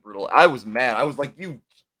brutal. I was mad. I was like, "You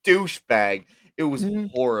douchebag." It was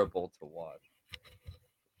Mhm. horrible to watch.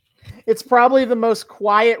 It's probably the most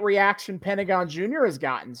quiet reaction Pentagon Jr. has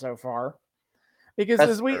gotten so far. Because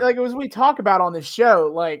That's fair. as we talk about on this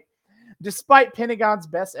show, like despite Pentagon's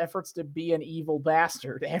best efforts to be an evil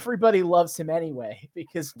bastard, everybody loves him anyway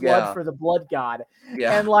because blood Yeah. for the blood god.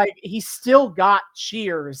 Yeah. And like he still got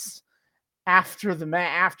cheers after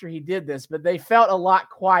after he did this, but they felt a lot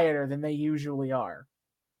quieter than they usually are.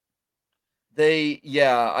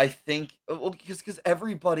 Yeah, I think well, because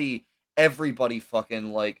everybody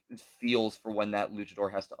fucking like feels for when that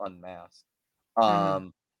luchador has to unmask. Mhm.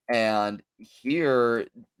 Um, and here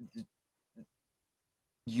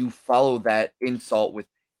you follow that insult with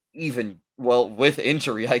even with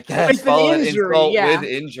injury, I guess. With an Follow that injury, insult yeah. with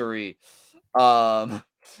injury. Um,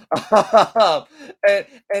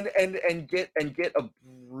 and get a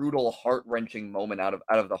brutal, heart-wrenching moment out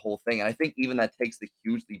of the whole thing. And I think even that takes the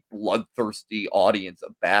hugely bloodthirsty audience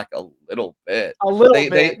aback a little bit. A little They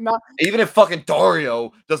bit, not even if fucking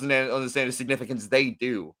Dario doesn't understand the significance, they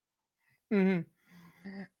do. mhm.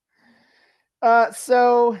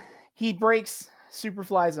 So he breaks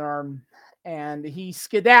Superfly's arm and he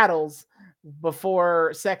skedaddles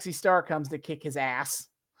before Sexy Star comes to kick his ass.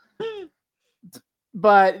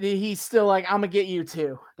 But he's still like, I'm gonna get you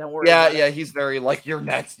too. Don't worry Yeah, about it. yeah, he's very like, you're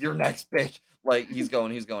next, bitch. Like he's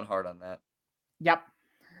going hard on that. Yep.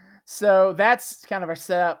 So that's kind of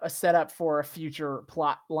a setup for a future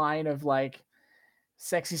plot line of like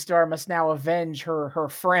Sexy Star must now avenge her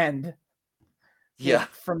friend Yeah.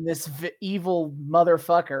 from this evil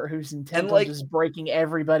motherfucker who's And intent on like just breaking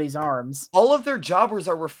everybody's arms. all of their jobbers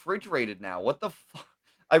are refrigerated now. What the fuck?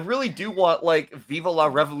 I really do want like Viva la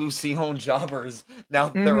Revolucion jobbers. Now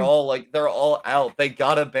that they're Mhm. all out. They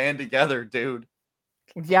gotta band together, dude.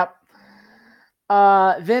 Yep.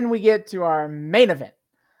 Then we get to our main event.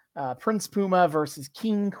 Prince Puma versus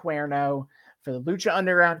King Cuerno for the Lucha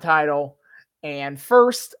Underground title. And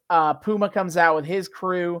first, Puma comes out with his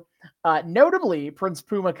crew. Notably, Prince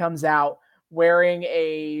Puma comes out wearing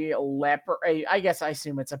a leopard. I guess I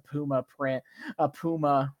assume it's a Puma print, a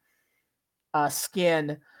Puma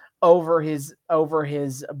skin over his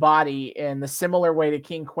body in the similar way that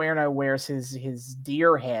King Cuerno wears his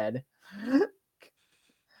deer head.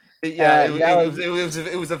 Yeah, That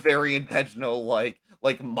it was a very intentional like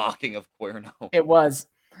mocking of Cuerno. it was.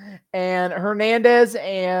 And Hernandez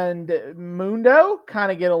and Mundo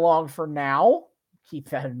kind of get along for now. Keep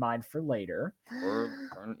that in mind for later.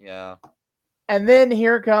 Yeah. And then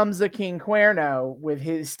here comes the King Cuerno with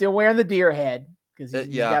his still wearing the deer head because he's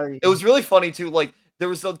Yeah. got. It was really funny too. Like there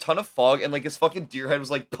was a ton of fog and like his fucking deer head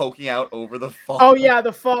was like poking out over the fog. Oh yeah,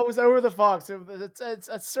 the fog was over the fog. So it's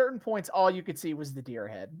at certain points, all you could see was the deer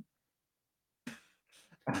head.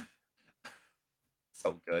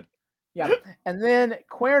 So good. Yeah. And then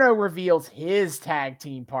Cuerno reveals his tag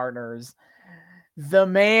team partners. The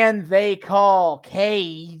man they call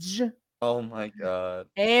Cage. Oh my god.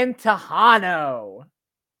 And Tejano.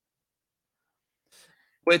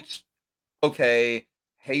 Which, okay,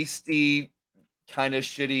 hasty, kind of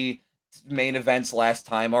shitty main events last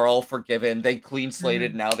time are all forgiven. They clean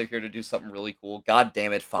slated. Mhm. Now they're here to do something really cool. God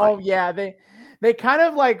damn it, Oh fine. yeah, they kind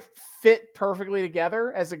of like fit perfectly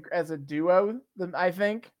together as a duo. I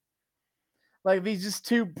think like these just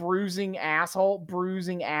two bruising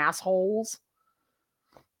assholes.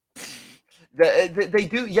 They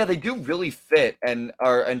do, yeah, they do really fit and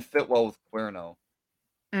fit well with Cuerno.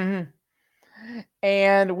 Mm-hmm.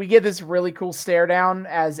 And we get this really cool stare down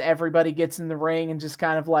as everybody gets in the ring and just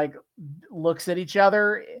kind of like looks at each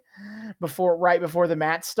other right before the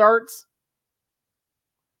match starts.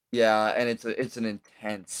 Yeah, and it's an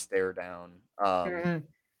intense stare down. Mm-hmm.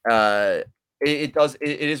 Uh, it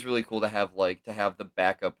is really cool to have the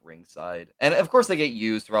backup ringside, and of course they get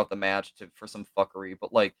used throughout the match for some fuckery,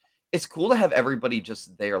 but like it's cool to have everybody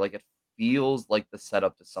just there. Like it feels like the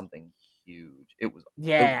setup to something huge. It was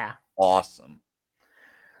Yeah. awesome.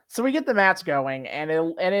 So we get the match going, and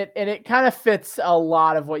it kind of fits a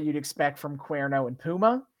lot of what you'd expect from Cuerno and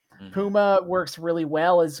Puma. Mhm. Puma works really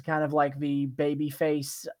well as kind of like the baby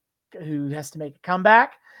face who has to make a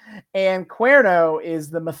comeback, and Cuerno is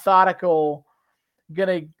the methodical,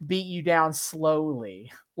 gonna beat you down slowly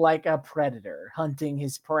like a predator hunting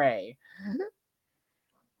his prey.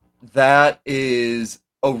 That is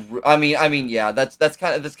I mean, yeah, that's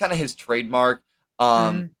kind of his trademark.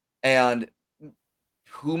 Um, Mhm. and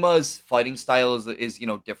Puma's fighting style is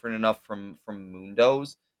different enough from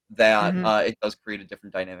Mundo's that Mhm. it does create a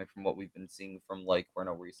different dynamic from what we've been seeing from like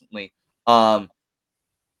Cuerno recently. Um,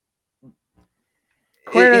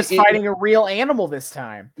 Cuerno's fighting a real animal this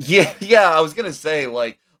time. yeah, yeah, I was gonna say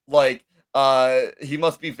he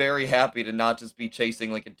must be very happy to not just be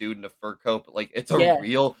chasing like a dude in a fur coat, but like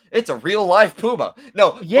Yeah. it's a real live puma.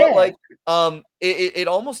 No, but Yeah. like it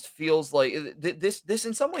almost feels like this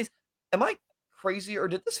in some ways. Am I crazy or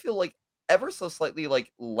did this feel like ever so slightly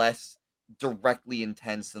like less directly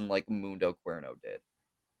intense than like Mundo Cuerno did?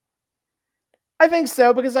 I think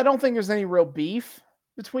so because I don't think there's any real beef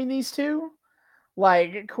between these two.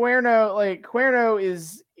 Cuerno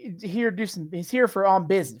is here he's here for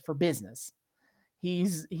business.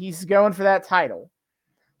 He's going for that title.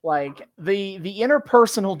 Like the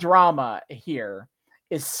interpersonal drama here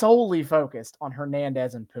is solely focused on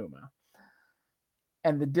Hernandez and Puma.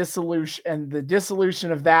 And the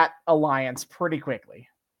dissolution of that alliance pretty quickly.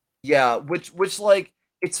 Yeah, which like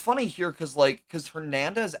it's funny here because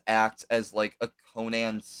Hernandez acts as like a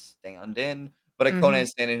Conan stand-in, but a Mm-hmm. Conan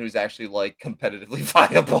stand-in who's actually like competitively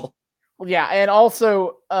viable. Well, yeah, and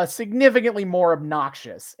also significantly more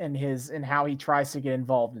obnoxious in how he tries to get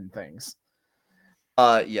involved in things.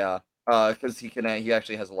 Yeah. Because he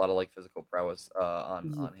actually has a lot of like physical prowess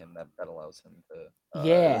on him that allows him to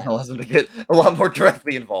Yeah. allows him to get a lot more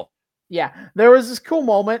directly involved. Yeah, there was this cool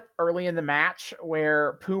moment early in the match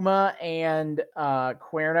where Puma and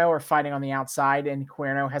Cuerno are fighting on the outside, and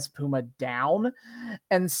Cuerno has Puma down.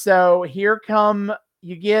 And so here come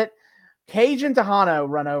you get Cage and Tejano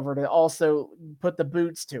run over to also put the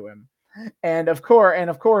boots to him. And of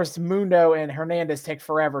course, Mundo and Hernandez take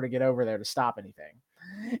forever to get over there to stop anything.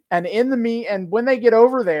 And when they get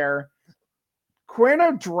over there,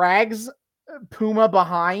 Cuerno drags Puma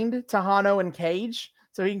behind Tejano and Cage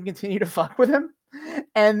so he can continue to fuck with him.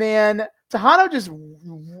 And then Tejano just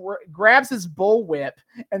grabs his bullwhip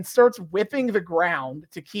and starts whipping the ground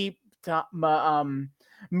to keep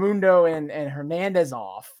Mundo and Hernandez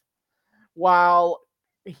off, while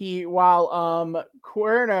Cuerno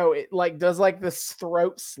like does like this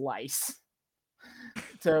throat slice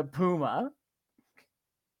to Puma.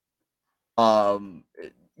 Um,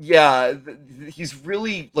 yeah, he's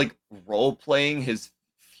really like role playing his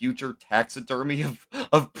future taxidermy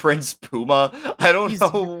of Prince Puma. I don't He's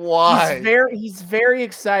know why. he's very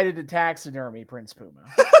excited to taxidermy Prince Puma.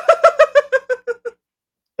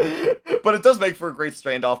 But it does make for a great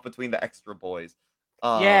standoff between the extra boys.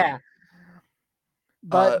 Yeah,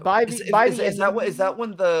 but by the Is end of that the what is that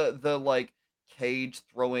when the like Cage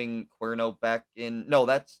throwing Cuerno back in? No,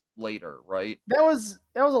 that's later, right? that was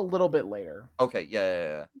a little bit later Okay,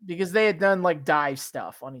 yeah. because they had done like dive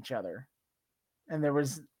stuff on each other, and there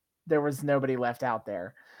was nobody left out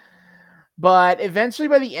there. But eventually,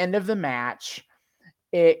 by the end of the match,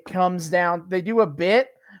 it comes down. They do a bit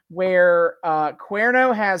where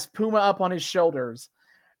Cuerno has Puma up on his shoulders,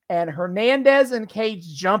 and Hernandez and Cage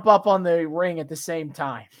jump up on the ring at the same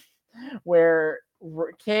time, where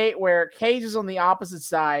Cage is on the opposite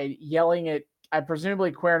side yelling at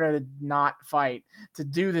presumably Cuerno to not fight, to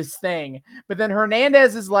do this thing, but then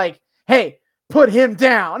Hernandez is like, "Hey, put him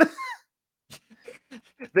down."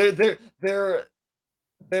 they're they're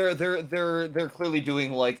they're clearly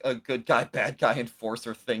doing like a good guy bad guy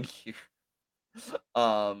enforcer thing here.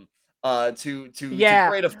 Um to Yeah.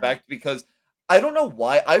 great effect because I don't know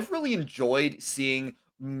why I've really enjoyed seeing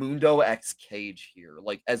Mundo X Cage here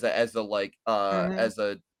like as a like Mm-hmm. as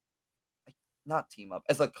a not team up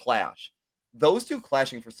as a clash. Those two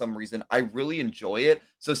clashing for some reason, I really enjoy it.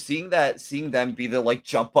 So seeing them be the like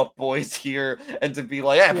jump up boys here and to be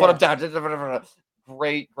like, hey, put Yeah. them down.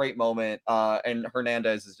 Great moment. And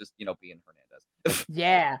Hernandez is just, being Hernandez.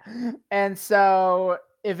 Yeah. And so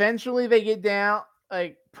eventually they get down.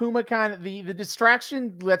 Like Puma kind of the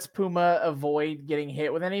distraction lets Puma avoid getting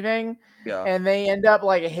hit with anything. Yeah. And they end up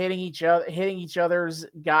like hitting each other's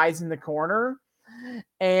guys in the corner.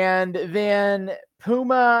 And then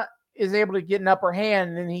Puma is able to get an upper hand,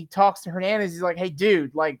 and then he talks to Hernandez. He's like, "Hey,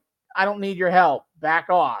 dude, like, I don't need your help. Back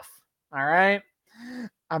off. All right,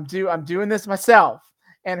 I'm doing this myself."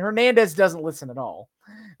 And Hernandez doesn't listen at all.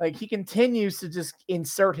 Like he continues to just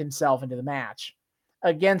insert himself into the match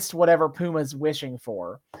against whatever Puma's wishing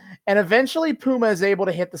for. And eventually Puma is able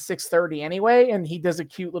to hit the 630 anyway, and he does a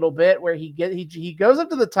cute little bit where he goes up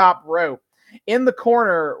to the top rope in the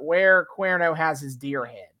corner where Cuerno has his deer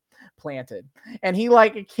head planted. And he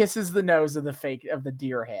like kisses the nose of the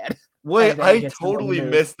deer head. Wait, And then I gets him on the totally move.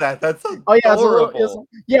 missed that. That's Oh yeah, it was a little. adorable.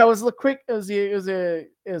 Yeah, it was a quick. It was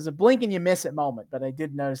a blink and you miss it moment. But I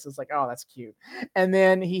did notice it's like, oh, that's cute. And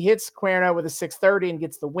then he hits Cuerno with a 630 and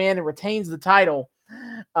gets the win and retains the title.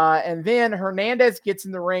 And then Hernandez gets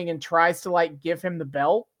in the ring and tries to like give him the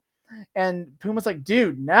belt. And Puma's like,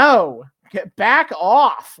 dude, no, get back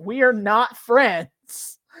off. We are not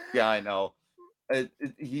friends. Yeah, I know.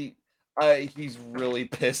 He's really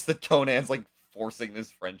pissed that Conan's like forcing this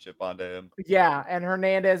friendship onto him. Yeah, and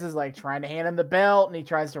Hernandez is like trying to hand him the belt, and he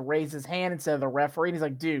tries to raise his hand instead of the referee. And he's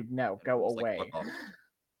like, "Dude, no, go Just like away." fuck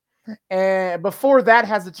off. And before that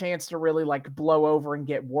has a chance to really like blow over and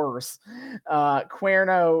get worse,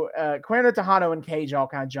 Cuerno, Tejano, and Cage all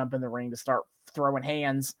kind of jump in the ring to start throwing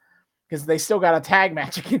hands because they still got a tag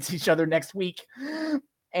match against each other next week.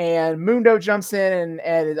 And Mundo jumps in,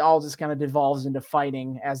 and it all just kind of devolves into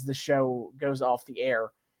fighting as the show goes off the air.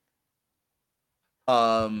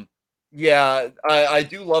 Yeah, I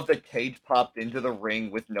do love that Cage popped into the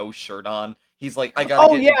ring with no shirt on. He's like, I gotta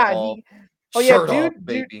Oh get yeah, involved. yeah, Shirt off,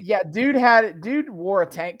 baby. dude wore a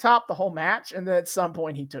tank top the whole match, and then at some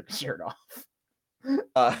point he took his shirt off.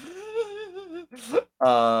 Uh,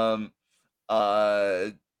 um, uh,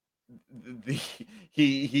 the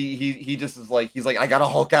he just is like he's like I gotta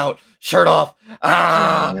Hulk out, shirt off,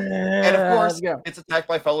 and of course it's attacked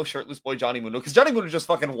by fellow shirtless boy Johnny Mundo because Johnny Mundo just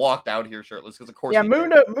fucking walked out here shirtless because of course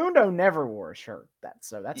Mundo never wore a shirt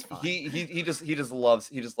that's fine. He just loves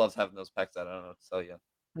having those pecs out. I don't know what to tell you.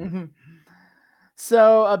 Mm-hmm.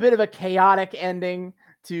 So a bit of a chaotic ending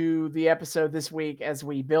to the episode this week as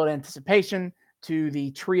we build anticipation to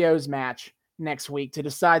the trios match next week to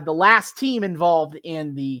decide the last team involved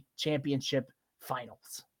in the championship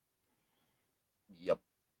finals. Yep.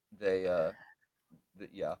 The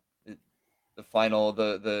final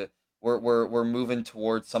we're moving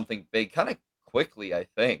towards something big kind of quickly, I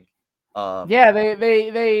think.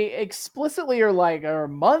 They explicitly are like a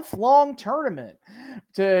month-long tournament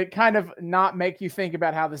to kind of not make you think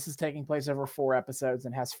about how this is taking place over 4 episodes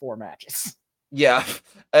and has 4 matches. Yeah,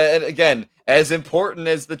 and again, as important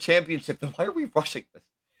as the championship, then why are we rushing this?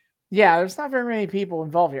 Yeah, there's not very many people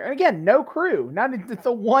involved here. And again, no crew, not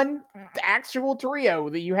the one actual trio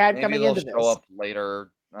that you had coming into this. Maybe they'll show up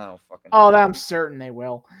later. I don't fucking know. Oh, I'm certain they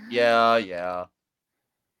will. Yeah.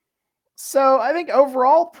 So I think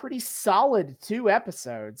overall, pretty solid 2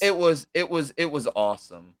 episodes. It was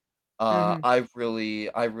awesome. I really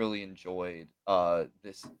enjoyed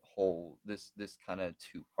this whole this kind of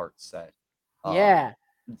 2-part set. Yeah.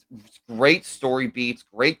 Great story beats,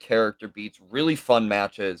 great character beats, really fun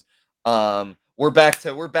matches. We're back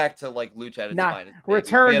to like Lucha at its finest.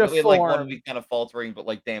 Return to form. Like 1 week kind of faltering, but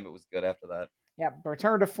like damn, it was good after that. Yeah,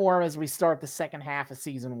 return to form as we start the second half of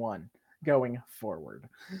season 1 going forward.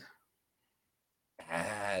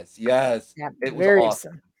 Yes. Yeah, it was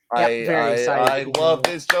awesome. I love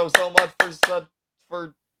this show so much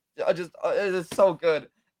for it's so good.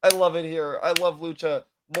 I love it here. I love Lucha.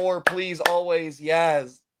 More, please, always.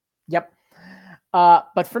 Yes. Yep.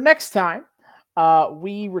 But for next time,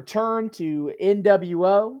 we return to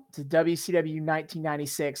NWO to WCW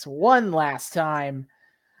 1996 one last time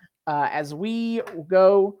as we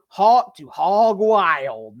go Hog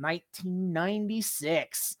Wild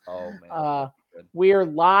 1996. Oh man.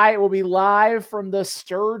 We'll be live from the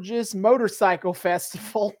Sturgis Motorcycle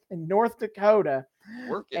Festival in North Dakota.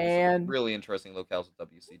 And really interesting locales with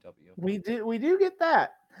WCW. We do get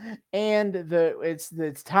that. And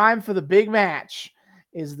it's time for the big match.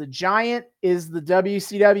 Is the Giant is the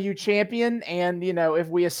WCW champion, and if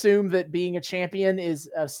we assume that being a champion is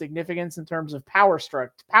of significance in terms of power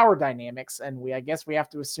dynamics, and I guess we have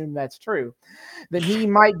to assume that's true, then he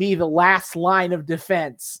might be the last line of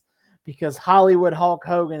defense because Hollywood Hulk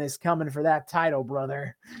Hogan is coming for that title,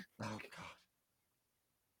 brother. Oh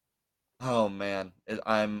god. Oh man,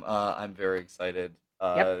 I'm very excited.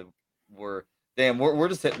 Yep. We're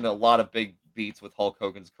just hitting a lot of big beats with Hulk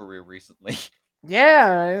Hogan's career recently.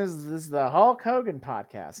 Yeah, this is the Hulk Hogan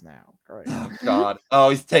podcast now. Great. Oh god. Oh,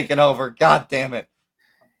 he's taking over. God damn it.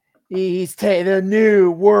 He's the New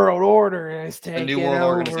World Order is taking the New World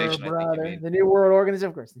over, Organization, brother. The New World Organization,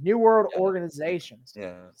 of course. The New World Organization.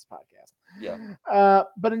 Yeah. This podcast. Yeah.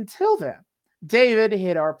 But until then, David,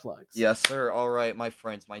 hit our plugs. Yes, sir. All right, my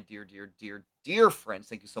friends, my dear friends,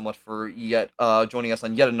 thank you so much for joining us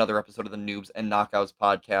on yet another episode of the Noobs and Knockouts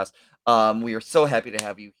podcast. We are so happy to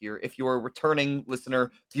have you here. If you're a returning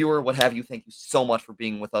listener, viewer, what have you, thank you so much for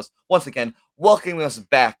being with us. Once again, welcoming us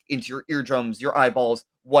back into your eardrums, your eyeballs,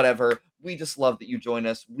 whatever. We just love that you join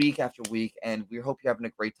us week after week, and we hope you're having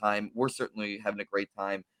a great time. We're certainly having a great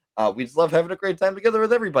time. We just love having a great time together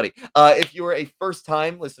with everybody. If you are a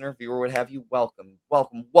first-time listener, viewer, what have you, welcome,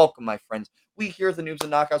 my friends. We here at the Noobs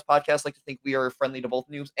and Knockouts podcast like to think we are friendly to both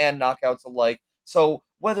noobs and knockouts alike. So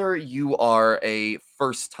whether you are a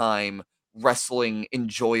first-time wrestling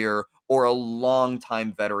enjoyer or a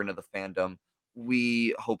long-time veteran of the fandom,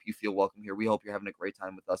 we hope you feel welcome here. We hope you're having a great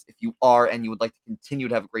time with us. If you are and you would like to continue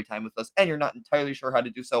to have a great time with us and you're not entirely sure how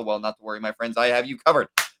to do so, well, not to worry, my friends. I have you covered.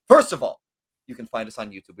 First of all, you can find us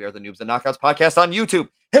on YouTube. We are the Noobs and Knockouts podcast on YouTube.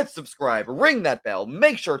 Hit subscribe, ring that bell,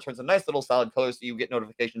 make sure it turns a nice little solid color so you get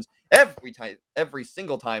notifications every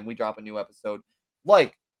single time we drop a new episode.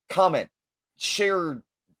 Like, comment, share,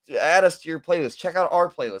 add us to your playlist. Check out our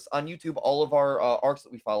playlist on YouTube. All of our arcs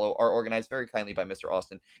that we follow are organized very kindly by Mr.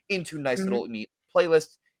 Austin into nice little neat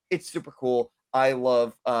playlists. It's super cool. I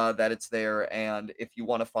love that it's there. And if you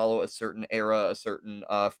want to follow a certain era, a certain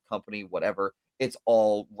company, whatever, it's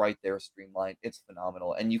all right there, streamlined. It's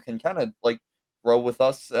phenomenal, and you can kind of like grow with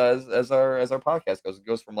us as our podcast goes. It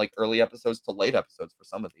goes from like early episodes to late episodes for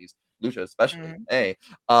some of these, Lucha especially.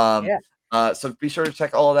 So be sure to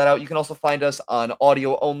check all of that out. You can also find us on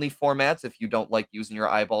audio-only formats if you don't like using your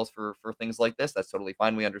eyeballs for things like this. That's totally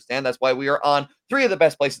fine. We understand. That's why we are on 3 of the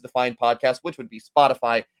best places to find podcasts, which would be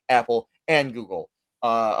Spotify, Apple, and Google.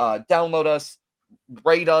 Download us,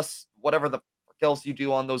 rate us, whatever the fuck else you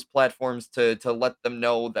do on those platforms to let them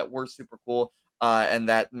know that we're super cool, and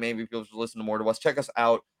that maybe people should listen to more to us. Check us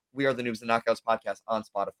out. We are the Noobs and Knockouts podcast on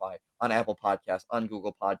Spotify, on Apple Podcasts, on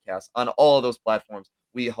Google Podcasts, on all of those platforms.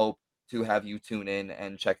 We hope to have you tune in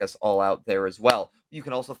and check us all out there as well. You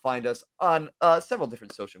can also find us on several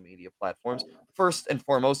different social media platforms. First and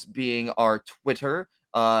foremost being our Twitter.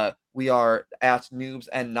 We are at Noobs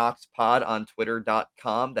and Knox Pod on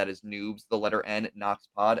Twitter.com. That is Noobs, the letter N, Knox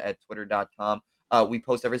Pod at Twitter.com. We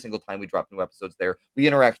post every single time we drop new episodes there. We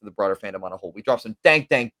interact with the broader fandom on a whole. We drop some dank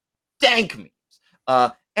memes.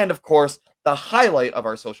 And of course, the highlight of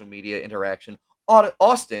our social media interaction,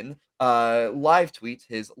 Austin live tweets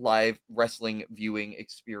his live wrestling viewing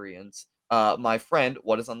experience. My friend,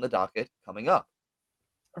 what is on the docket coming up?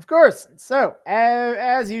 Of course. So,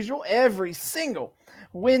 as usual, every single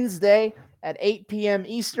Wednesday at 8 p.m.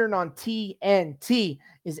 Eastern on TNT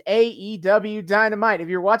is AEW Dynamite. If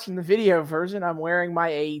you're watching the video version, I'm wearing my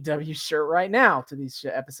AEW shirt right now to this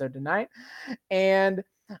episode tonight. And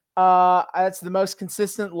that's the most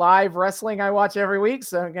consistent live wrestling I watch every week.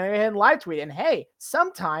 So I'm going to go ahead and live tweet. And hey,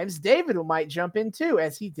 sometimes David might jump in too,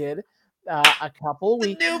 as he did a couple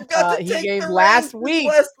weeks. He gave last week.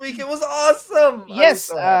 It was awesome. Yes,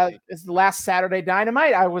 it's the last Saturday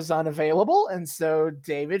Dynamite. I was unavailable, and so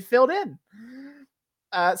David filled in.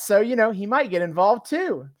 So he might get involved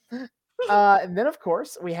too. And then, of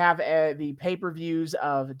course, we have the pay-per-views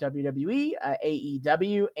of WWE,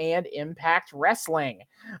 AEW, and Impact Wrestling.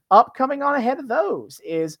 Upcoming on ahead of those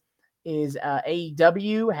is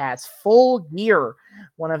AEW has Full Gear,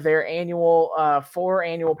 one of their annual 4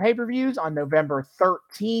 annual pay-per-views on November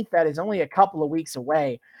 13th. That is only a couple of weeks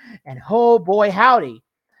away. And oh boy, howdy,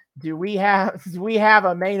 do we have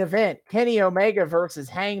a main event. Kenny Omega versus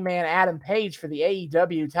Hangman Adam Page for the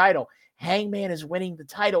AEW title. Hangman is winning the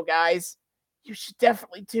title, guys. You should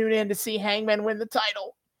definitely tune in to see Hangman win the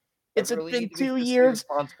title. It's really been 2 years.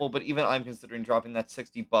 Responsible, but even I'm considering dropping that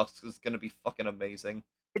 $60 because it's going to be fucking amazing.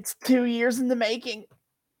 It's 2 years in the making.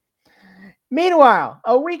 Meanwhile,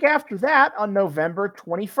 a week after that, on November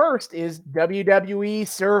 21st, is WWE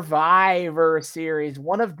Survivor Series,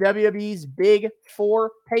 one of WWE's big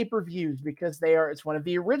 4 pay-per-views because it's one of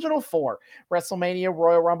the original 4: WrestleMania,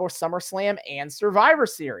 Royal Rumble, SummerSlam, and Survivor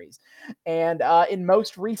Series. And in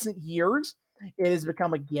most recent years, it has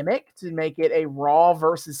become a gimmick to make it a Raw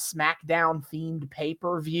versus SmackDown themed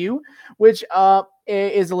pay-per-view, which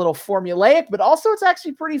is a little formulaic, but also it's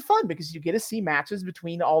actually pretty fun because you get to see matches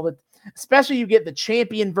between especially you get the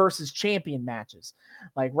champion versus champion matches.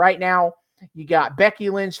 Like right now, you got Becky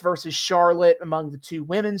Lynch versus Charlotte among the 2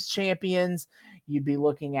 women's champions. You'd be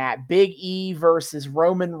looking at Big E versus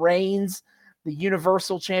Roman Reigns, the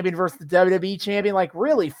Universal Champion versus the WWE Champion. Like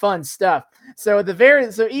really fun stuff. So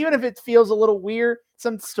even if it feels a little weird,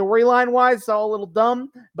 some storyline wise, it's all a little dumb,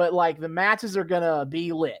 but like the matches are gonna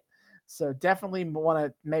be lit. So definitely want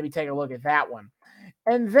to maybe take a look at that one.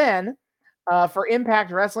 And then for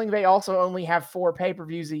Impact Wrestling, they also only have 4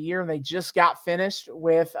 pay-per-views a year, and they just got finished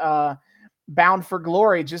with Bound for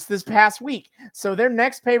Glory just this past week. So their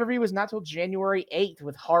next pay-per-view is not till January 8th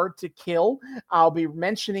with Hard to Kill. I'll be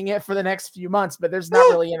mentioning it for the next few months, but there's not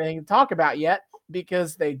really anything to talk about yet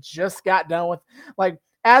because they just got done with, like,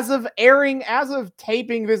 as of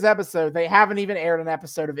taping this episode, they haven't even aired an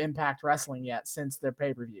episode of Impact Wrestling yet since their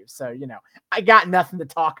pay-per-view. So, I got nothing to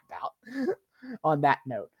talk about on that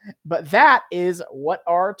note. But that is what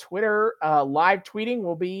our Twitter live tweeting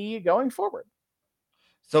will be going forward.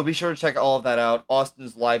 So be sure to check all of that out.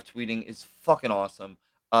 Austin's live tweeting is fucking awesome.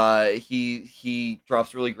 He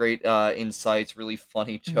drops really great insights, really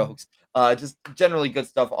funny jokes, just generally good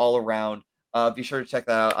stuff all around. Be sure to check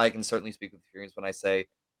that out. I can certainly speak with experience when I say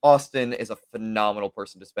Austin is a phenomenal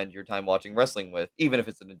person to spend your time watching wrestling with, even if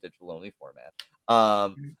it's in a digital only format.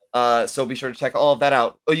 So be sure to check all of that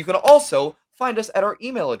out. You can also find us at our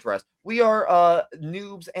email address. We are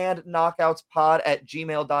noobs and knockoutspod at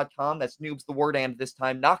gmail.com. That's noobs, the word and this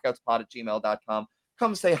time, knockoutspod at gmail.com.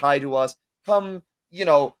 Come say hi to us. Come,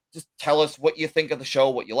 just tell us what you think of the show,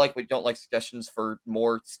 what you like, what you don't like, suggestions for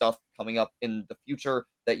more stuff coming up in the future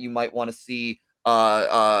that you might want to see,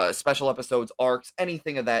 special episodes, arcs,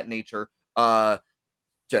 anything of that nature.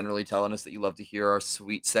 Generally telling us that you love to hear our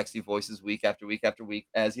sweet, sexy voices week after week after week,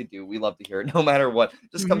 as you do. We love to hear it, no matter what.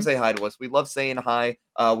 Just come say hi to us. We love saying hi.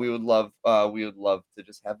 We would love to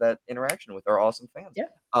just have that interaction with our awesome fans. Yeah.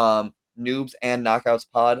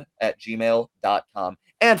 noobsandknockoutspod@gmail.com.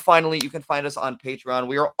 And finally, you can find us on Patreon.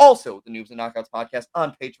 We are also the Noobs and Knockouts podcast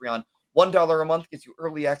on Patreon. $1 a month gets you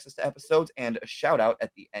early access to episodes and a shout out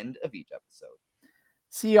at the end of each episode.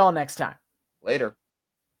 See y'all next time. Later.